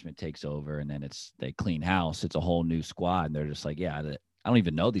new management takes over and then they clean house. It's a whole new squad. And they're just like, yeah, I don't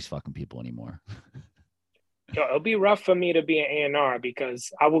even know these fucking people anymore. Yo, it'll be rough for me to be an A&R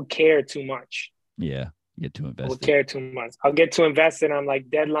because I will care too much. Yeah. Get too invested. I will care too much. I'll get too invested. I'm like,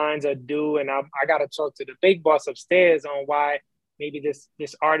 deadlines are due, and I got to talk to the big boss upstairs on why maybe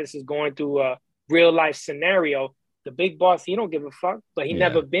this artist is going through a real life scenario. The big boss, he don't give a fuck, but he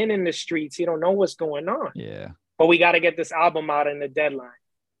never been in the streets. He don't know what's going on. Yeah. But we got to get this album out in the deadline.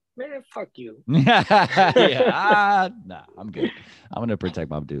 Man, fuck you. Nah, I'm good. I'm going to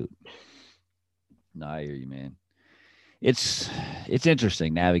protect my dude. No, I hear you, man. It's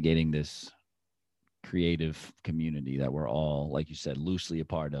interesting navigating this creative community that we're all, like you said, loosely a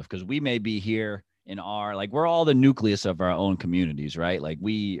part of, because we may be here in we're all the nucleus of our own communities, right? Like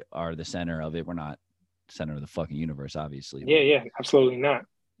we are the center of it. We're not center of the fucking universe, obviously. Yeah, absolutely not.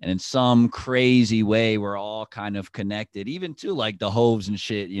 And in some crazy way, we're all kind of connected, even to like the hoves and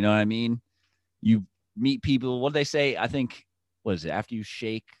shit. You know what I mean? You meet people. What do they say? I think, what is it? After you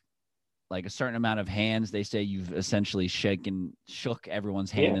shake like a certain amount of hands, they say you've essentially shook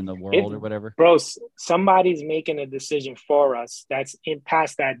everyone's hand in the it, world or whatever. bro, somebody's making a decision for us that's in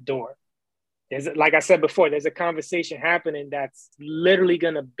past that door. There's, like I said before, there's a conversation happening that's literally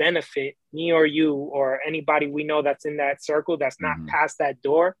going to benefit me or you or anybody we know that's in that circle that's not past that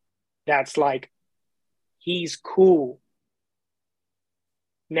door. That's like, he's cool.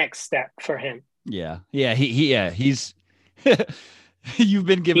 Next step for him. Yeah. He's you've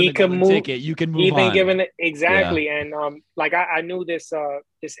been given a golden ticket. You can move on. He's been given it exactly. Yeah. And like I knew this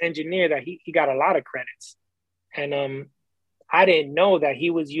engineer that he got a lot of credits. And I didn't know that he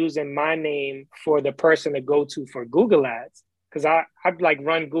was using my name for the person to go to for Google ads. Cause I'd like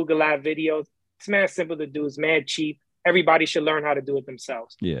run Google ad videos. It's mad simple to do, it's mad cheap. Everybody should learn how to do it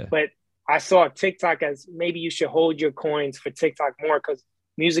themselves. Yeah. But I saw TikTok as maybe you should hold your coins for TikTok more, because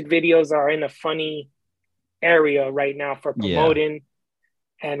music videos are in a funny area right now for promoting.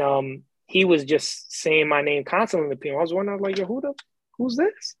 Yeah. And he was just saying my name constantly to people. I was wondering, like, yo, who's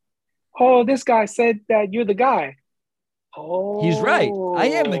this? Oh, this guy said that you're the guy. Oh, he's right. I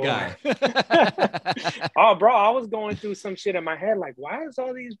am the guy. Oh, bro, I was going through some shit in my head. Like, why is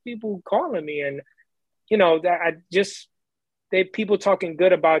all these people calling me? And, you know, that people talking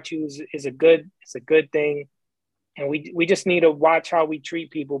good about you is a good thing. And we just need to watch how we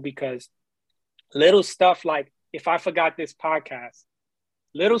treat people, because little stuff like, if I forgot this podcast,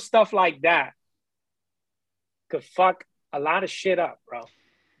 little stuff like that could fuck a lot of shit up, bro.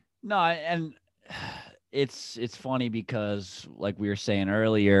 No, and it's funny because, like we were saying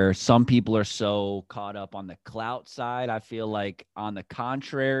earlier, some people are so caught up on the clout side. I feel like, on the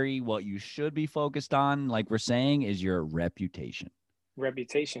contrary, what you should be focused on, like we're saying, is your reputation.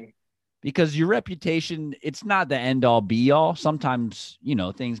 Because your reputation, it's not the end all be all. Sometimes, you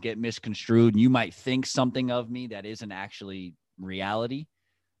know, things get misconstrued and you might think something of me that isn't actually reality.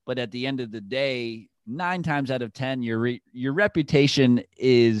 But at the end of the day, 9 times out of 10, your reputation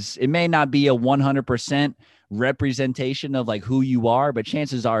it may not be a 100% representation of like who you are, but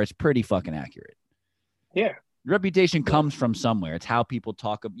chances are it's pretty fucking accurate. Yeah. Reputation comes from somewhere. It's how people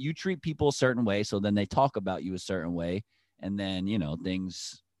talk. You treat people a certain way, so then they talk about you a certain way. And then, you know,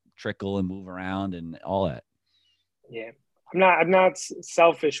 things trickle and move around and all that. Yeah. I'm not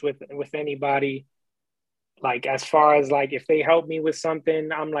selfish with anybody. Like, as far as like, if they help me with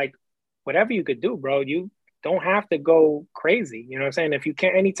something, I'm like, whatever you could do, bro. You don't have to go crazy. You know what I'm saying? If you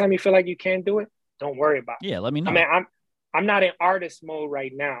can't, anytime you feel like you can't do it, don't worry about it. Yeah, let me know. I mean, I'm not in artist mode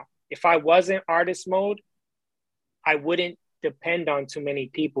right now. If I was in artist mode, I wouldn't depend on too many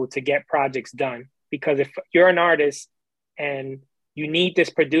people to get projects done. Because if you're an artist and you need this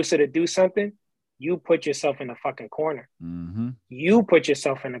producer to do something, you put yourself in a fucking corner. Mm-hmm. You put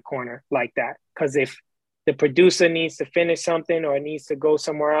yourself in a corner like that. Because if the producer needs to finish something or needs to go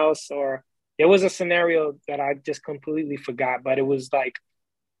somewhere else, or there was a scenario that I just completely forgot, but it was like,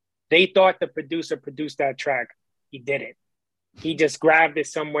 they thought the producer produced that track. He didn't. He just grabbed it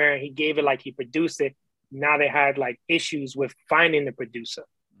somewhere and he gave it like he produced it. Now they had like issues with finding the producer.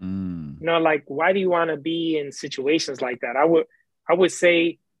 You know, like, why do you want to be in situations like that? I would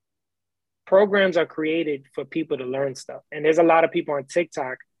say programs are created for people to learn stuff. And there's a lot of people on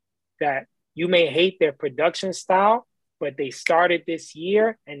TikTok that you may hate their production style, but they started this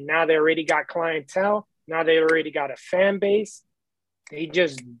year and now they already got clientele. Now they already got a fan base. They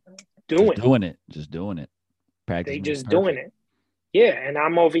just doing it. Practice. They just doing it. Yeah. And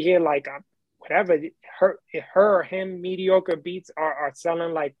I'm over here like, whatever, her or him mediocre beats are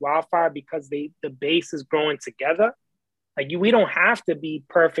selling like wildfire because the base is growing together. Like, we don't have to be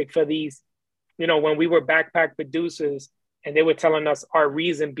perfect for these. You know, when we were backpack producers and they were telling us our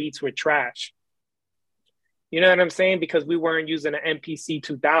Reason beats were trash. You know what I'm saying? Because we weren't using an MPC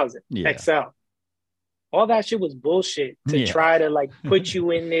 2000 XL. All that shit was bullshit to try to like put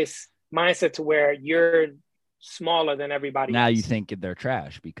you in this mindset to where you're smaller than everybody now else. You think they're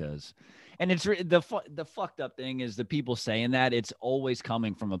trash because, and it's the fucked up thing is the people saying that it's always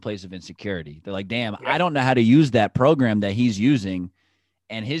coming from a place of insecurity. They're like, damn, I don't know how to use that program that he's using,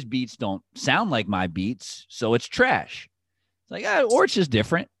 and his beats don't sound like my beats, so it's trash. It's like, or it's just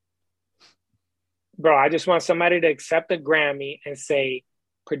different. Bro, I just want somebody to accept a Grammy and say,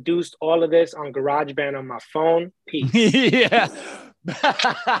 produced all of this on GarageBand on my phone. Peace. Yeah.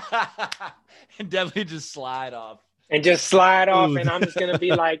 And definitely just slide off. And just slide off. And I'm just going to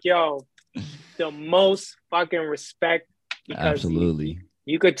be like, yo, the most fucking respect. Because absolutely.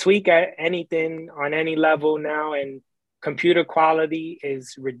 You could tweak at anything on any level now. And computer quality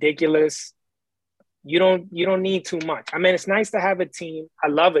is ridiculous. You don't need too much. I mean, it's nice to have a team. I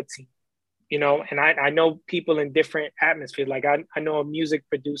love a team. You know, and I know people in different atmospheres. Like I know a music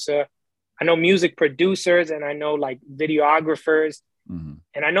producer I know music producers and I know like videographers. Mm-hmm.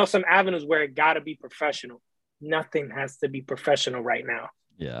 And I know some avenues where it got to be professional. Nothing has to be professional right now.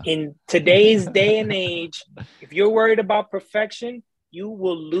 Yeah. In today's day and age, if you're worried about perfection, you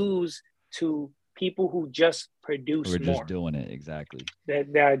will lose to people who just produce We're more. Just doing it. Exactly.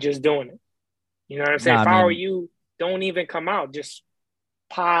 That are just doing it. You know what I'm saying? If I were you, don't even come out. Just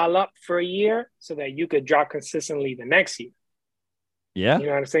pile up for a year so that you could drop consistently the next year. Yeah. You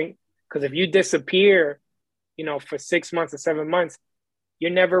know what I'm saying? Because if you disappear, you know, for 6 months or 7 months, you're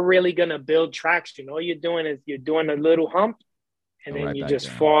never really going to build traction. All you're doing is you're doing a little hump and then you're just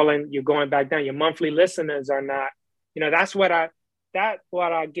falling, you're going back down. Your monthly listeners are not, you know, that's what I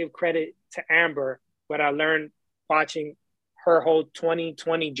give credit to Amber, what I learned watching her whole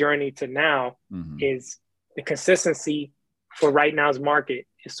 2020 journey to now is the consistency for right now's market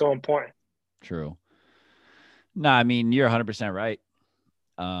is so important. True. No, I mean, you're 100% right.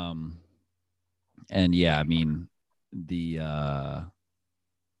 And yeah, I mean,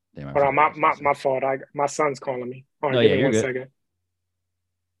 Hold on, my fault. My son's calling me. Hold on, no, give yeah, me you're 1 good. second.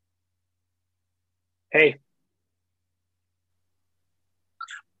 Hey,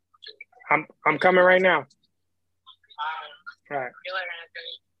 I'm coming right now. All right.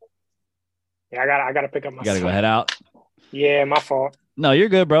 Yeah, I gotta pick up my. You gotta go head out. Yeah, my fault. No, you're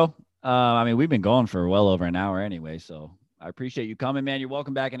good, bro. I mean, we've been going for well over an hour anyway, so I appreciate you coming, man. You're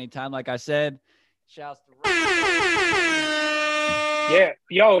welcome back anytime. Like I said, shouts to. Yeah,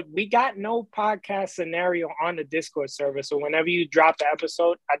 yo, we got no podcast scenario on the Discord server, so whenever you drop the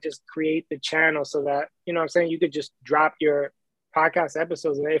episode, I just create the channel so that, you know what I'm saying, you could just drop your podcast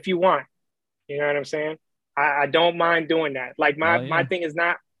episodes in there if you want. You know what I'm saying? I don't mind doing that. Like my thing is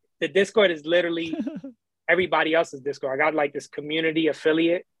not, the Discord is literally everybody else's Discord. I got like this community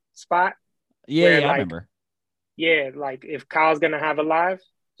affiliate spot. Yeah, I remember. Yeah, like if Kyle's gonna have a live,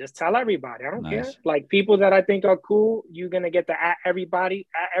 just tell everybody. I don't care. Like people that I think are cool, you're gonna get to at everybody.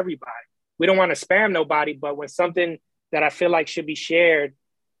 We don't want to spam nobody, but when something that I feel like should be shared,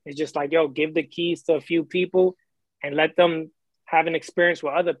 it's just like, yo, give the keys to a few people and let them have an experience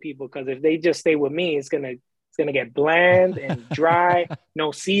with other people. Because if they just stay with me, it's gonna get bland and dry,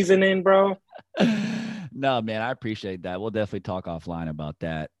 no seasoning, bro. No, man, I appreciate that. We'll definitely talk offline about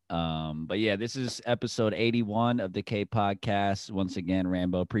that. But yeah, this is episode 81 of the K Podcast. Once again,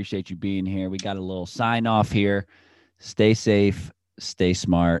 Rambo, appreciate you being here. We got a little sign off here. Stay safe, stay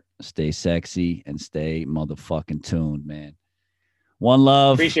smart, stay sexy, and stay motherfucking tuned, man. One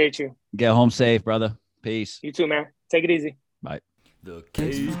love. Appreciate you. Get home safe, brother. Peace. You too, man. Take it easy. Bye. The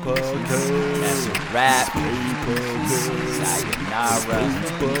K Podcast. That's a wrap. Sayonara.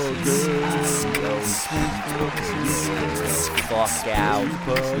 Adios. Fuck out.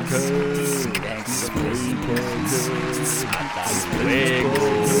 Thanks for listening. Hasta luego.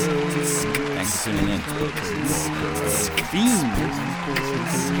 Thanks for tuning in.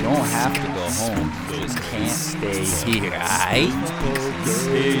 You don't have to go home. You just can't stay here, alright?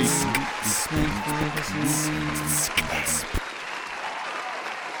 Peace.